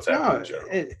general? I know it's happened in general.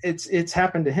 It's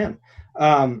happened to him.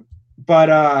 I'll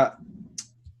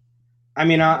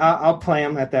play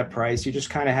him at that price. You just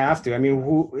kind of have to.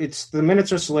 The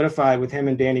minutes are solidified with him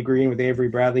and Danny Green, with Avery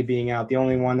Bradley being out. The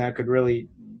only one that could really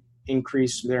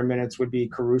increase their minutes would be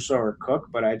Caruso or Cook,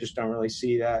 but I just don't really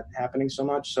see that happening so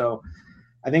much. So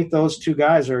I think those two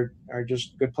guys are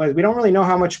just good plays. We don't really know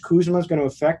how much Kuzma is going to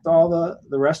affect all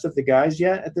the rest of the guys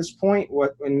yet at this point.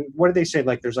 What did they say?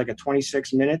 Like there's like a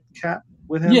 26-minute cap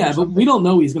with him? Yeah, but we don't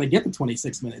know he's going to get the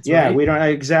 26 minutes. Yeah, right? We don't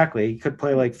exactly. He could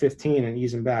play like 15 and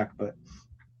ease him back. But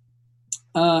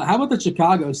how about the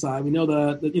Chicago side? We know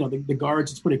the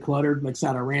guards. It's pretty cluttered, like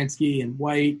Satoransky and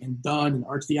White and Dunn and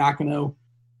Arcidiacono.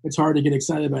 It's hard to get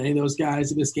excited about any of those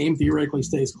guys. If this game theoretically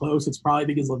stays close, it's probably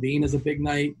because Levine has a big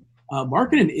night.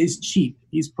 Markkanen is cheap.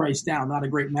 He's priced down. Not a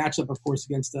great matchup, of course,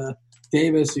 against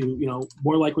Davis, who,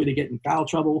 more likely to get in foul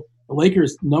trouble. The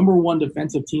Lakers' number one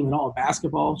defensive team in all of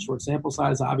basketball, short sample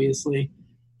size, obviously.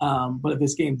 But if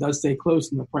this game does stay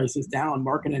close and the price is down,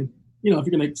 Markkanen, if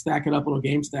you're going to stack it up, it'll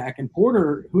game stack. And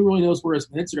Porter, who really knows where his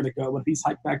minutes are going to go? But if he's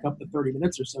hiked back up to 30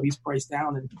 minutes or so, he's priced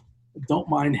down, and don't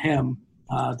mind him.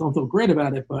 Don't feel great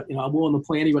about it, but I'm willing to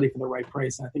play anybody for the right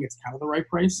price, and I think it's kind of the right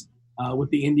price.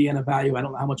 With the Indiana value, I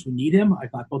don't know how much we need him.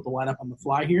 I've not built the lineup on the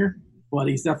fly here, but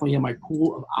he's definitely in my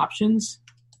pool of options.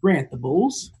 Grant, the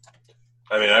Bulls?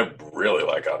 I really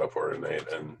like Otto Porter tonight,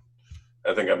 and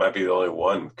I think I might be the only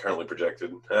one currently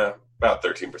projected. About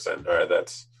 13%. All right,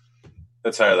 that's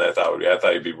higher than I thought it would be. I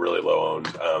thought he'd be really low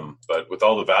owned. But with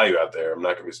all the value out there, I'm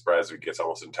not going to be surprised if he gets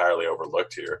almost entirely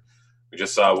overlooked here. We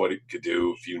just saw what he could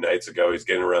do a few nights ago. He's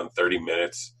getting around 30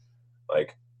 minutes.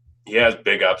 He has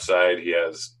big upside. He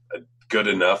has a good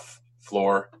enough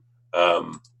floor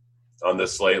on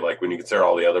this slate. When you consider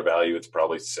all the other value, it's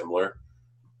probably similar.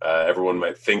 Everyone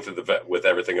might think that with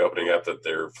everything opening up that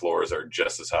their floors are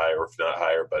just as high or if not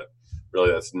higher, but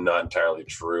really that's not entirely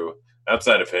true.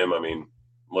 Outside of him,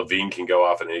 Levine can go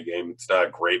off in any game. It's not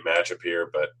a great matchup here,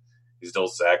 but he's still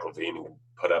Zach Levine and can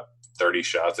put up 30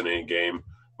 shots in any game.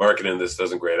 Markkanen, this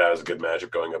doesn't grade out as a good matchup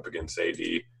going up against AD.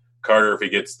 Carter, if he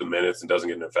gets the minutes and doesn't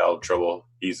get into foul trouble,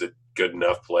 he's a good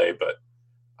enough play, but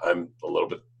I'm a little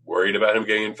bit worried about him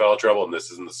getting in foul trouble, and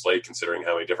this isn't the slate considering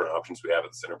how many different options we have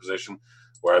at the center position,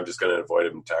 where I'm just going to avoid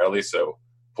him entirely. So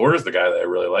Porter's the guy that I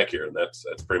really like here, and that's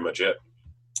pretty much it.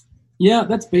 Yeah,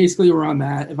 that's basically where I'm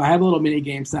at. If I have a little mini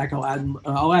game stack, I'll add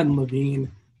in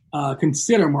Levine.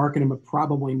 Consider marking him, but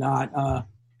probably not.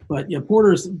 But yeah,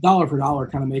 Porter's dollar for dollar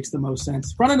kind of makes the most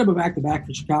sense. Front end of a back-to-back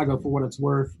for Chicago for what it's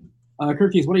worth.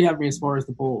 Kirkies, what do you have for me as far as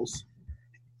the Bulls?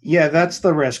 Yeah, that's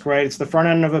the risk, right? It's the front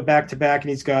end of a back-to-back, and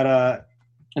he's got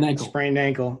an ankle, sprained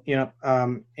ankle. You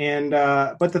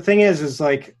know, but the thing is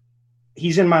like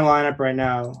he's in my lineup right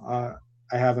now.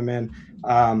 I have him in.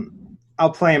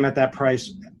 I'll play him at that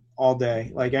price all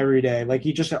day, like every day. Like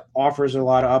he just offers a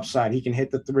lot of upside. He can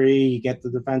hit the three, you get the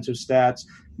defensive stats.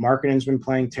 Markkanen's been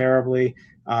playing terribly.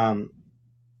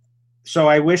 So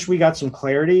I wish we got some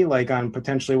clarity, like on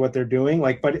potentially what they're doing.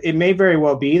 Like, but it may very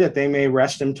well be that they may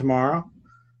rest him tomorrow.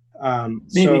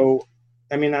 So,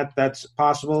 I mean that's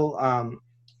possible.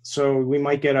 So we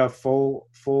might get a full,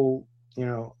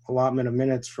 allotment of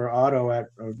minutes for Otto at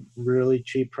a really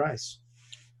cheap price.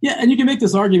 Yeah, and you can make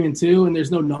this argument too, and there's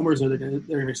no numbers that are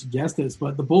going to suggest this,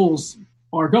 but the Bulls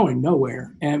are going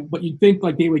nowhere. But you'd think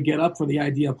like they would get up for the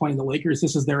idea of playing the Lakers.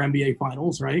 This is their NBA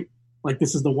Finals, right? Like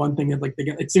this is the one thing that like they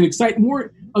get. It's an exciting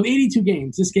more of 82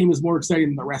 games. This game is more exciting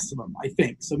than the rest of them, I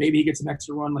think. So maybe he gets an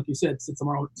extra run, like you said, sits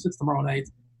tomorrow night.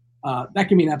 That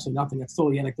can mean absolutely nothing. That's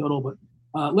totally anecdotal.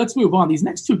 But let's move on. These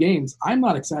next two games, I'm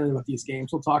not excited about these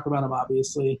games. We'll talk about them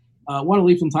obviously. Want to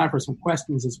leave some time for some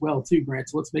questions as well, too, Grant.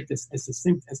 So let's make this as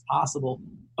succinct as possible.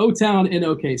 O-Town in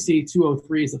OKC,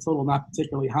 203 is the total, not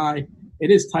particularly high.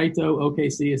 It is tight, though.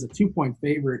 OKC is a 2-point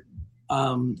favorite.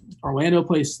 Orlando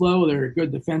plays slow. They're a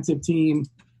good defensive team.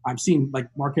 I've seen like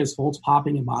Marquez Fultz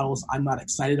popping in models. I'm not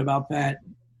excited about that.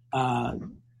 I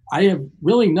have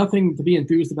really nothing to be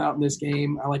enthused about in this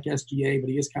game. I like SGA, but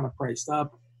he is kind of priced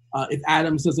up. If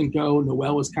Adams doesn't go,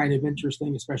 Noel is kind of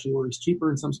interesting, especially where he's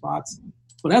cheaper in some spots.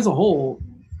 But as a whole,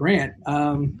 Grant,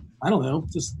 I don't know,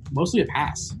 just mostly a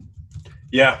pass.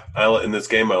 Yeah, in this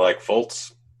game, I like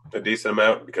Fultz a decent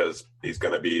amount because he's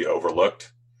going to be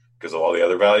overlooked because of all the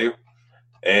other value.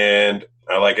 And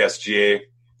I like SGA,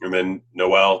 and then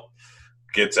Noel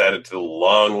gets added to the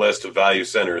long list of value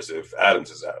centers if Adams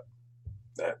is out.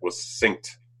 That was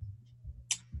synced.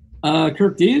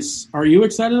 Kirk Dees, are you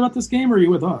excited about this game, or are you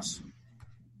with us?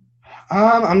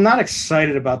 I'm not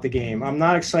excited about the game. I'm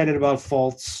not excited about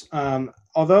Fultz.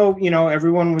 Although,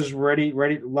 everyone was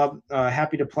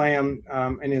happy to play him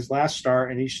in his last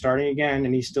start, and he's starting again,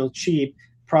 and he's still cheap.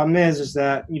 Problem is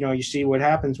that, you see what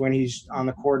happens when he's on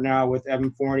the court now with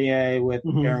Evan Fournier, with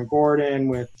Aaron Gordon,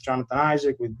 with Jonathan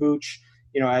Isaac, with Vooch,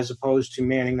 as opposed to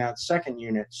manning that second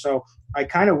unit. So I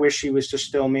kind of wish he was just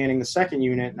still manning the second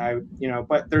unit, and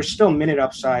but there's still minute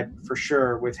upside for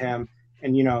sure with him.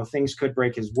 And, things could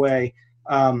break his way.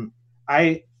 I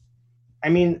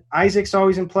mean, Isaac's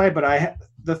always in play, but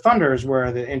the Thunder is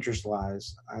where the interest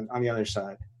lies on the other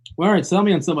side. Well, all right, sell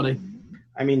me on somebody.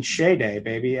 I mean, Shea Day,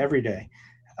 baby, every day.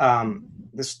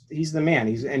 He's the man.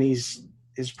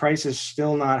 His price is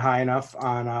still not high enough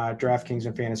on DraftKings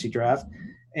and Fantasy Draft,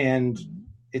 and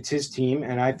it's his team.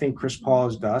 And I think Chris Paul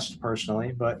is dust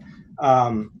personally, but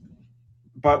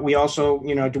we also,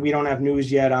 we don't have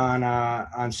news yet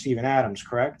on Steven Adams,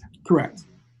 correct? Correct.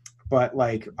 But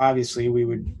obviously we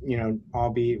would,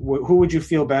 all be. Who would you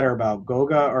feel better about,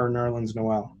 Goga or Nerlens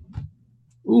Noel?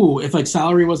 Ooh, if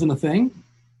salary wasn't a thing.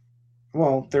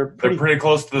 Well, they're pretty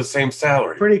close to the same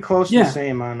salary. Pretty close to the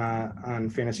same on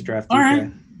Fantasy Draft. All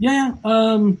right. Yeah.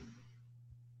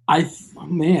 Vukovic's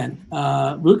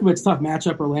tough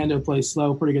matchup. Orlando plays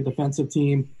slow, pretty good defensive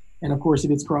team. And, of course, he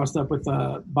gets crossed up with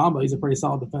Bamba. He's a pretty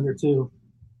solid defender, too.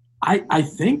 I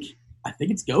think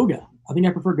it's Goga. I think I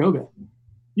prefer Goga.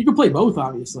 You can play both,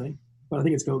 obviously, but I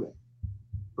think it's Goga.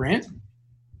 Grant?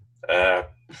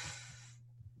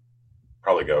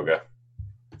 Probably Goga.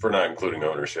 For not including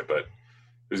ownership, but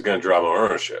who's going to draw more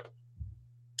ownership?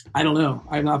 I don't know.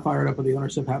 I'm not fired up what the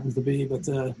ownership happens to be, but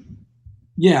it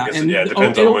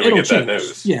depends on when we get that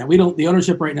news. Yeah, we don't. The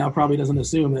ownership right now probably doesn't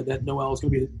assume that Noel is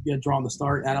going to be drawing the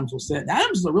start. Adams will sit.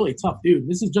 Adams is a really tough dude.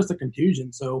 This is just a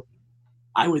contusion, so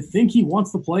I would think he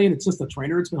wants to play, and it's just the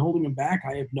trainer that's been holding him back.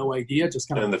 I have no idea. Just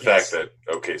kind of and the fact that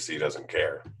OKC doesn't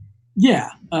care. Yeah,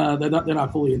 they're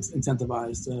not fully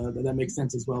incentivized. That makes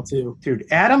sense as well too. Dude,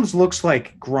 Adams looks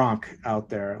like Gronk out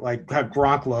there, like how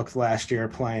Gronk looked last year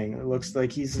playing. It looks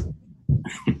like he's.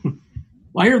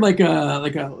 Well, I heard like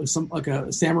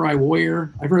a samurai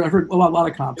warrior. I've heard a lot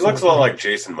of comps. He looks a lot like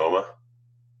Jason Momoa.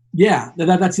 Yeah,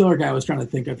 that's the other guy I was trying to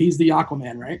think of. He's the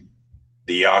Aquaman, right?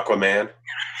 The Aquaman.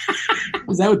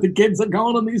 Is that what the kids are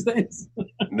calling him these days?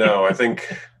 No, I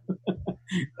think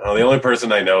The only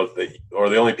person I know the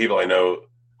only people I know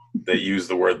that use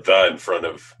the word "the" in front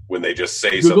of when they just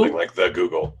say Google? something like "the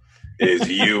Google" is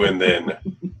you, and then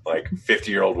like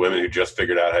 50-year-old women who just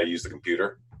figured out how to use the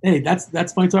computer. Hey,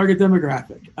 that's my target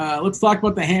demographic. Let's talk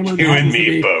about the hammer. You and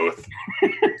me both.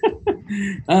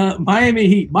 Miami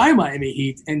Heat, my Miami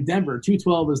Heat, and Denver.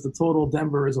 212 is the total.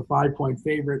 Denver is a 5-point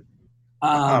favorite.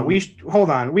 Hold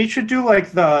on. We should do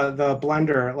like the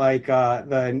blender, like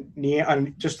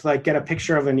just like get a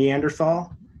picture of a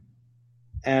Neanderthal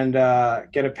and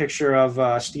get a picture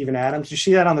of Steven Adams. You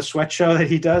see that on the Sweat Show that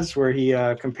he does, where he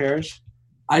compares?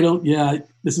 I don't. Yeah,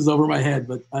 this is over my head,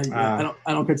 but I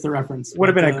don't catch the reference. Would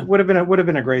have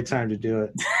been a great time to do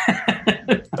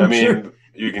it. I mean, sure.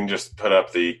 You can just put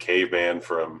up the caveman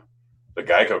from the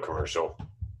Geico commercial.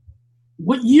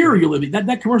 What year are you living?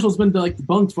 That commercial's been like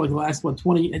debunked for like the last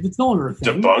 20. It's no longer a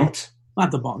thing. Debunked?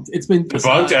 Not debunked. It's been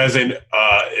debunked, as in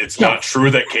it's not true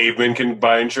that cavemen can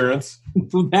buy insurance.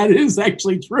 That is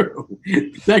actually true.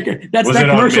 Was it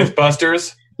on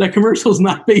MythBusters? That commercial is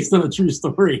not based on a true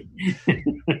story.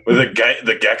 Well,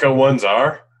 the gecko ones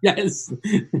are? Yes.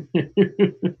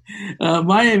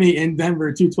 Miami and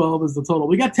Denver, 212 is the total.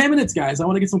 We got 10 minutes, guys. I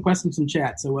want to get some questions from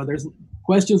chat. So there's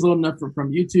questions loading up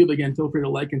from YouTube. Again, feel free to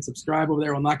like and subscribe over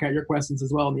there. We'll knock out your questions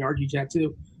as well in the RG chat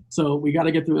too. So we got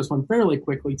to get through this one fairly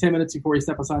quickly. 10 minutes before we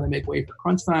step aside and make way for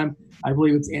crunch time. I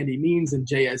believe it's Andy Means and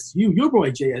JSU, your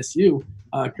boy JSU,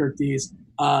 Kirk Dees.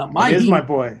 My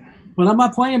boy. But I'm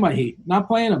not playing my Heat. Not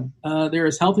playing them. They're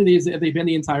as healthy as they've been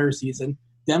the entire season.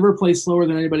 Denver plays slower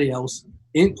than anybody else.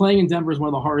 Playing in Denver is one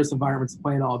of the hardest environments to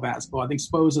play in all of basketball. I think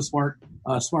Spo's a smart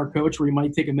coach where he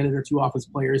might take a minute or two off his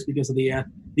players because of the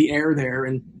air there.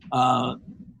 And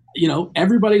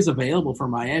everybody's available for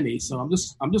Miami, so I'm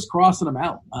just crossing them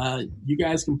out. You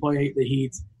guys can play the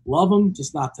Heat. Love them,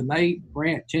 just not tonight.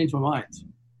 Grant, change my mind.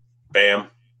 Bam.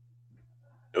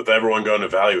 With everyone going to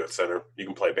value at center, you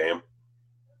can play Bam.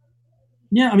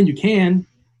 Yeah, I mean you can.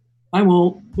 I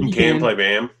won't. But you can play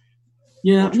Bam.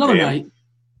 Yeah, another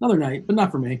night, but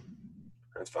not for me.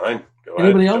 That's fine. Go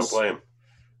Anybody ahead. else? Don't play him.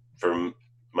 From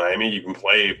Miami, you can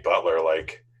play Butler.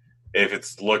 Like if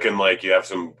it's looking like you have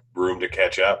some room to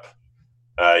catch up,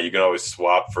 you can always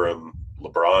swap from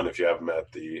LeBron if you have him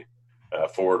at the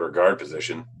forward or guard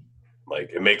position. Like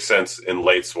it makes sense in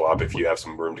late swap if you have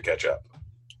some room to catch up.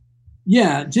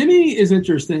 Yeah, Jimmy is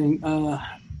interesting.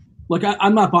 Look,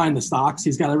 I'm not buying the stocks.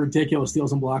 He's got a ridiculous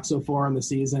steals and blocks so far in the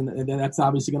season, and that's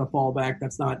obviously going to fall back.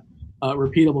 That's not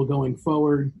repeatable going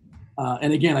forward.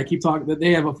 And again, I keep talking that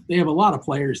they have a lot of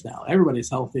players now. Everybody's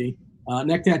healthy.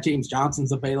 Nectat James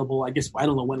Johnson's available. I guess I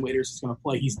don't know when Waiters is going to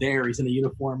play. He's there. He's in a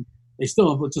uniform. They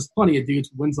still have just plenty of dudes.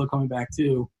 Winslow coming back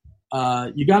too.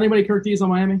 You got anybody Kirk Dees on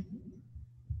Miami?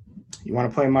 You want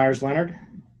to play Myers Leonard?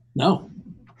 No.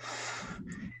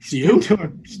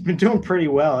 He's been doing pretty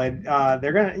well.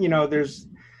 They're gonna, there's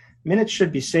minutes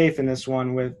should be safe in this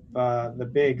one with the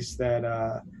bigs that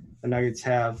the Nuggets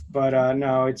have, but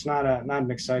no, it's not an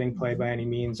exciting play by any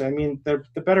means. I mean, the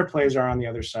better plays are on the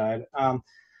other side.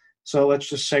 So let's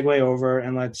just segue over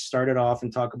and let's start it off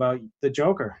and talk about the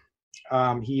Joker.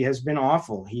 He has been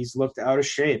awful. He's looked out of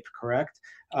shape. Correct.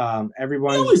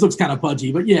 Everyone always looks kind of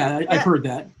pudgy, but yeah, I've heard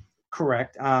that.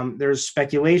 Correct. There's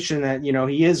speculation that,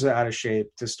 he is out of shape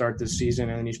to start this season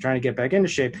and he's trying to get back into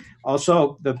shape.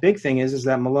 Also, the big thing is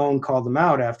that Malone called him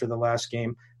out after the last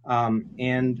game.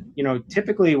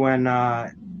 Typically when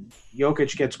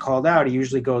Jokic gets called out, he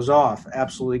usually goes off,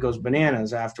 absolutely goes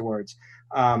bananas afterwards.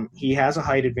 He has a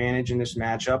height advantage in this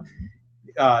matchup.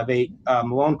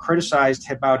 Malone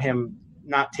criticized about him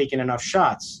not taking enough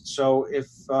shots. So if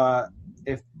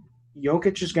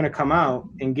Jokic is going to come out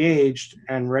engaged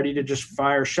and ready to just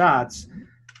fire shots,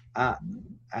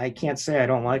 I can't say I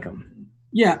don't like him.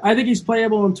 Yeah, I think he's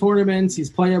playable in tournaments. He's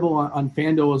playable on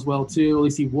FanDuel as well too. At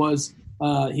least he was.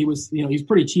 He's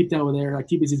pretty cheap over there.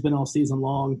 Activities he's been all season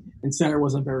long, and center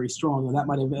wasn't very strong, and that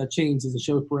might have changed as the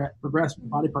show progressed.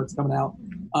 Body parts coming out.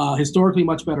 Historically,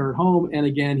 much better at home, and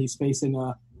again, he's facing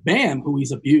Bam, who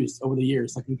he's abused over the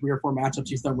years. Like in 3 or 4 matchups,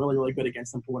 he's done really, really good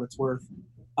against him for what it's worth.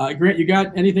 Grant, you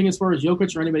got anything as far as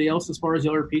Jokic or anybody else as far as the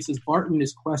other pieces? Barton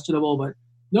is questionable, but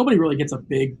nobody really gets a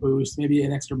big boost. Maybe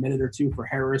an extra minute or two for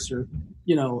Harris, or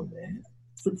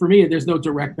for me, there's no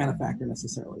direct benefactor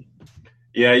necessarily.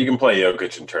 Yeah, you can play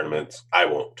Jokic in tournaments. I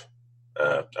won't.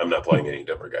 I'm not playing any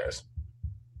Denver guys.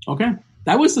 Okay.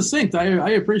 That was succinct.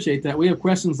 I appreciate that. We have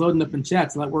questions loading up in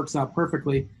chat, so that works out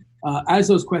perfectly. As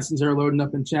those questions are loading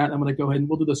up in chat, I'm going to go ahead and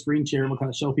we'll do the screen share and we'll kind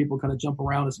of show people kind of jump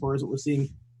around as far as what we're seeing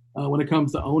when it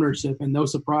comes to ownership. And no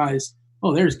surprise,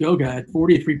 Oh, there's Goga at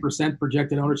 43%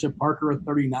 projected ownership. Parker at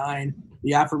 39.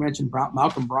 The aforementioned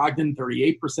Malcolm Brogdon,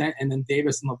 38%. And then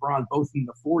Davis and LeBron both in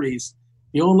the 40s.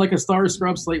 Feeling like a star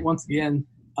scrub slate once again.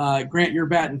 Grant, you're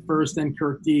batting first, then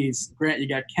Kirk Dees. Grant, you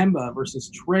got Kemba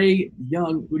versus Trae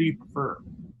Young. Who do you prefer?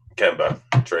 Kemba.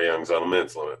 Trae Young's on a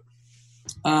minutes limit.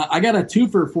 I got a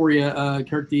twofer for you,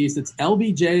 Kirk Dees. It's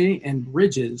LBJ and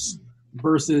Bridges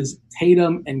versus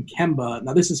Tatum and Kemba.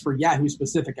 Now, this is for Yahoo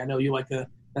specific. I know you like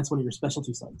that's one of your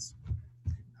specialty sites.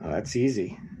 Oh, that's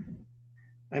easy.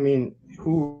 I mean,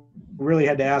 who really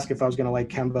had to ask if I was going to like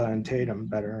Kemba and Tatum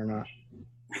better or not?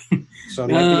 So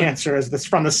the answer is this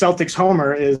from the Celtics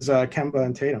homer is Kemba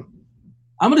and Tatum.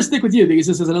 I'm going to stick with you because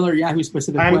this is another Yahoo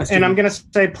specific question. And I'm going to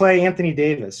say play Anthony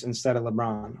Davis instead of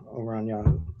LeBron over on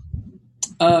Yahoo.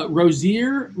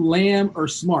 Rozier, Lamb, or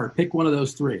Smart. Pick one of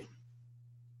those three.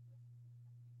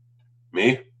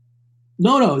 Me?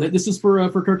 No. This is for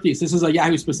Kirk Dees. This is a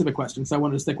Yahoo specific question, so I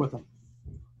wanted to stick with them.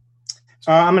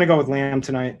 I'm going to go with Lamb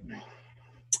tonight.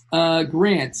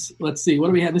 Grant, let's see. What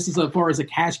do we have? This is as far as a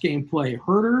cash game play.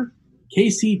 Herter,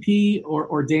 KCP,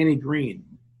 or Danny Green?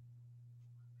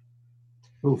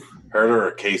 Oof. Herter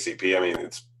or KCP? I mean,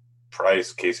 it's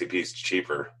price. KCP's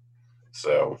cheaper,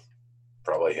 so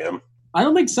probably him. I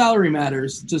don't think salary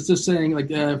matters. Just saying, like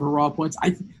for raw points,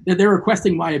 they're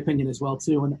requesting my opinion as well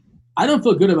too, and I don't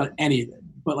feel good about any of it.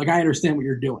 But like I understand what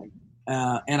you're doing,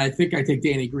 and I think I take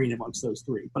Danny Green amongst those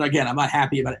three. But again, I'm not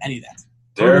happy about any of that.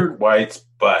 Derek White's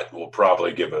butt will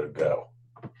probably give it a go.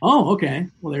 Oh, okay.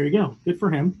 Well, there you go. Good for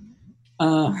him.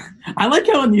 I like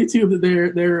how on YouTube that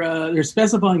they're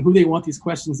specifying who they want these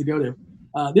questions to go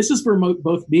to. This is for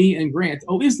both me and Grant.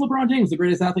 Oh, is LeBron James the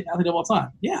greatest athlete of all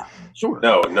time? Yeah, sure.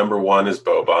 No, number 1 is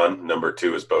Boban. Number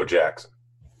 2 is Bo Jackson.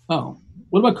 Oh,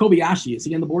 what about Kobayashi? Is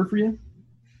he on the board for you?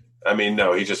 I mean,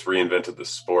 no, he just reinvented the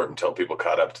sport until people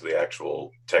caught up to the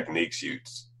actual techniques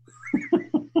used.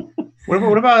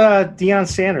 What about Deion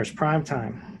Sanders, prime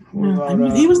time?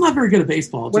 He was not very good at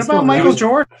baseball. What about Michael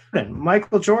Jordan?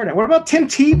 What about Tim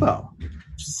Tebow?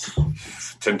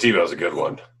 Tim Tebow's a good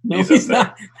one. No, he's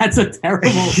not. That's a terrible.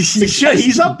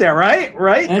 He's up there, right?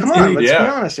 Come on, let's be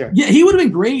honest here. Yeah, he would have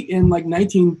been great in like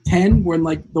 1910, when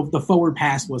like the forward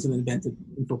pass wasn't invented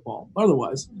in football.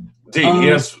 Otherwise, he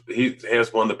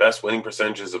has one of the best winning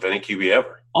percentages of any QB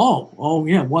ever. Oh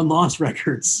yeah, 1-loss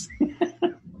records.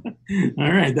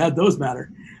 All right, those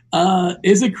matter.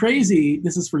 Is it crazy?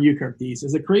 This is for you, Kirk Dees.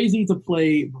 Is it crazy to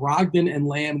play Brogdon and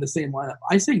Lamb in the same lineup?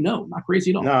 I say no, not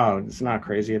crazy at all. No, it's not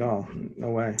crazy at all. No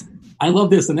way. I love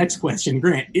this. The next question,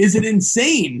 Grant. Is it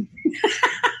insane?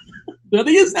 Are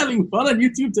they just having fun on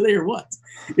YouTube today or what?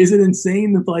 Is it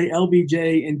insane to play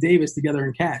LBJ and Davis together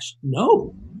in cash?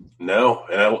 No.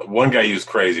 And one guy used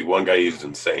crazy, one guy used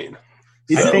insane.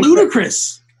 It's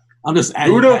ludicrous. I'm just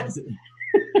adding that.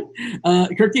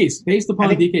 Kirk Dees, based upon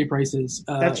DK prices.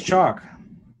 That's chalk.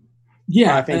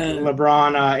 Yeah. I think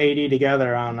LeBron AD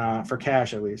together on for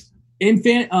cash at least.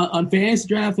 On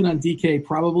FantasyDraft and on DK,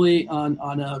 probably. On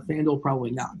FanDuel,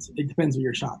 probably not. It depends where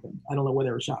you're shopping. I don't know where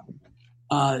they were shopping.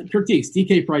 Kirk Dees,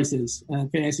 DK prices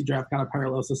and FantasyDraft kind of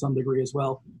parallels to some degree as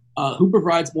well. Who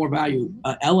provides more value,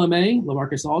 LMA,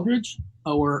 LaMarcus Aldridge,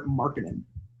 or Markkanen?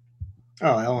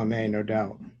 Oh, LMA, no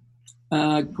doubt.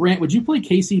 Grant, would you play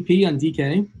KCP on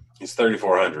DK? He's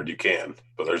 3,400. You can,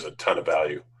 but there's a ton of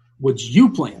value. Would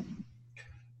you play him?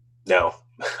 No,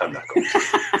 I'm not going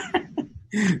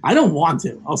to. I don't want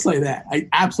to. I'll say that. I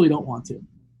absolutely don't want to.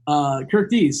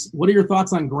 Kirk Dees, what are your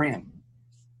thoughts on Graham?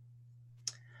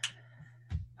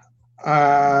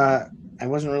 I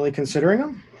wasn't really considering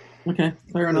him. Okay,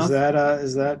 fair enough.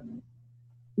 Is that?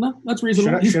 No, that's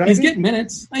reasonable. He's getting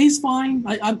minutes. He's fine.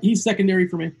 He's secondary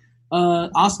for me.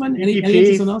 Osman, any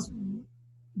interest in us?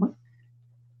 What?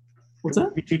 What's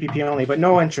that? GPP only, but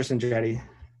no interest in Jetty.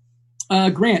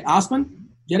 Grant, Osman,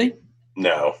 Jetty?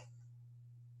 No.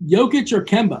 Jokic or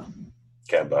Kemba?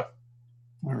 Kemba.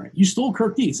 All right. You stole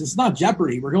Kirk Dees. It's not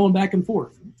Jeopardy. We're going back and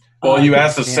forth. Well, you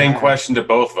asked the same question to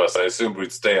both of us. I assumed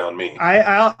we'd stay on me.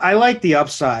 I like the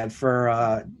upside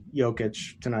for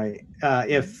Jokic tonight.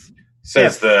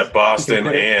 Says the Boston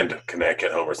and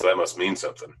Connecticut homer, so that must mean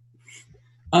something.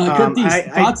 Kirk Dees,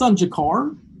 thoughts on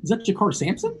Jakar? Is that Jakar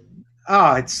Sampson?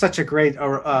 Oh, it's such a great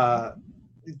Jakar,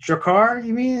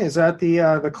 you mean? Is that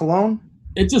the cologne?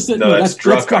 It just that's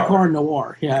Jakar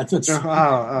Noir. Yeah, it's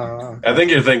I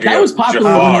think you're thinking that was popular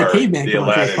Jafar, when that caveman the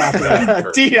was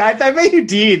popular. Deed, I bet you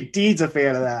Deed's a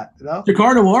fan of that. No?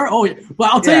 Jakar Noir? Oh yeah.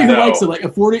 Well, I'll tell you who likes it, like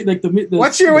a 40 like the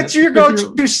What's your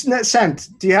go-to scent?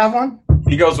 Do you have one?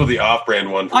 He goes with the off-brand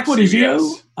one from Aqua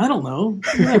CVS. I don't know.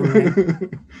 Whatever,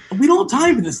 we don't have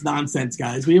time for this nonsense,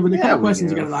 guys. We have a couple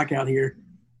questions we got to knock out here.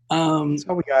 That's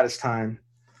all we got is time.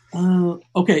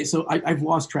 Okay, so I've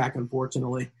lost track,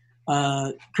 unfortunately.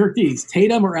 Kirk Dees,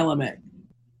 Tatum or LMA?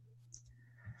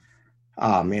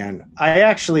 Oh, man. I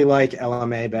actually like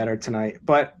LMA better tonight,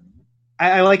 but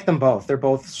I like them both. They're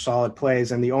both solid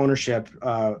plays, and the ownership,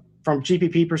 from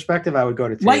GPP perspective, I would go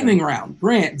to Tatum. Lightning round.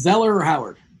 Grant, Zeller or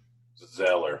Howard?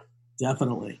 Zeller.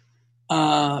 Definitely.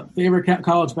 Favorite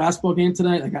college basketball game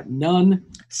tonight? I got none.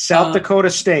 South Dakota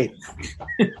State.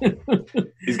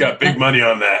 He's got big money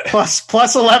on that. Plus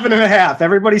 11.5.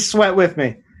 Everybody sweat with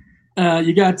me.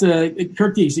 You got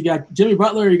Kirk Dees. You got Jimmy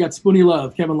Butler. You got Spoonie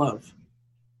Love, Kevin Love.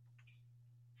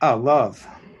 Oh, Love.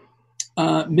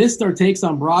 Missed our takes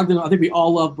on Brogdon. I think we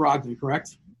all love Brogdon,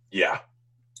 correct? Yeah.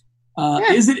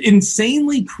 Is it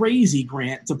insanely crazy,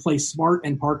 Grant, to play Smart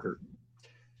and Parker?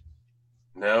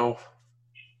 No.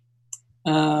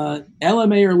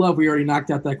 LMA or Love? We already knocked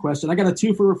out that question. I got a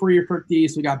two for your Kirk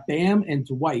Dees. We got Bam and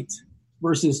Dwight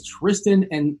versus Tristan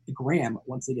and Graham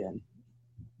once again.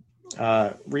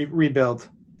 Rebuild.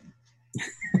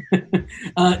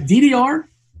 DDR,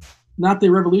 not the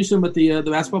Revolution, but the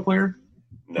basketball player.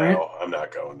 No, right? I'm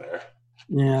not going there.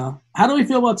 Yeah. How do we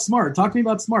feel about Smart? Talk to me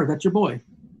about Smart. That's your boy,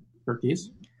 Kirk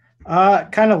Dees.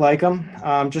 Kind of like him.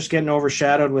 Just getting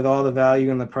overshadowed with all the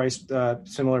value in the price,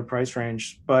 similar price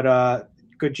range. But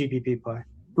good GPP play.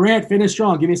 Grant, finish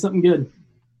strong. Give me something good.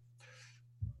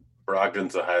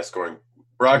 Brogdon's the highest scoring.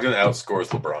 Brogdon outscores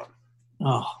LeBron.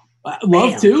 Oh,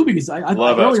 Love too, because I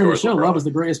Love earlier in the show, LeBron. Love was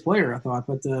the greatest player, I thought.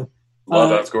 But Love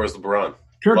outscores LeBron.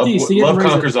 Kirk Dees, Love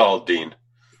conquers all, Dean.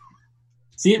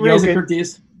 See it, raise it, Kirk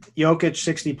Dees. Jokic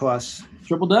 60+.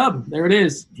 Triple dub. There it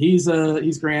is. He's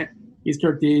Grant. He's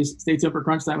Kirk Dees. Stay tuned for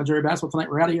Crunch Time with Jerry Basketball tonight.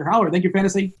 We're out of here. Holler. Thank you,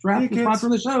 Fantasy Draft, for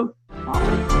sponsoring the show.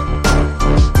 Holler.